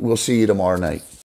 everybody. We'll see you tomorrow night.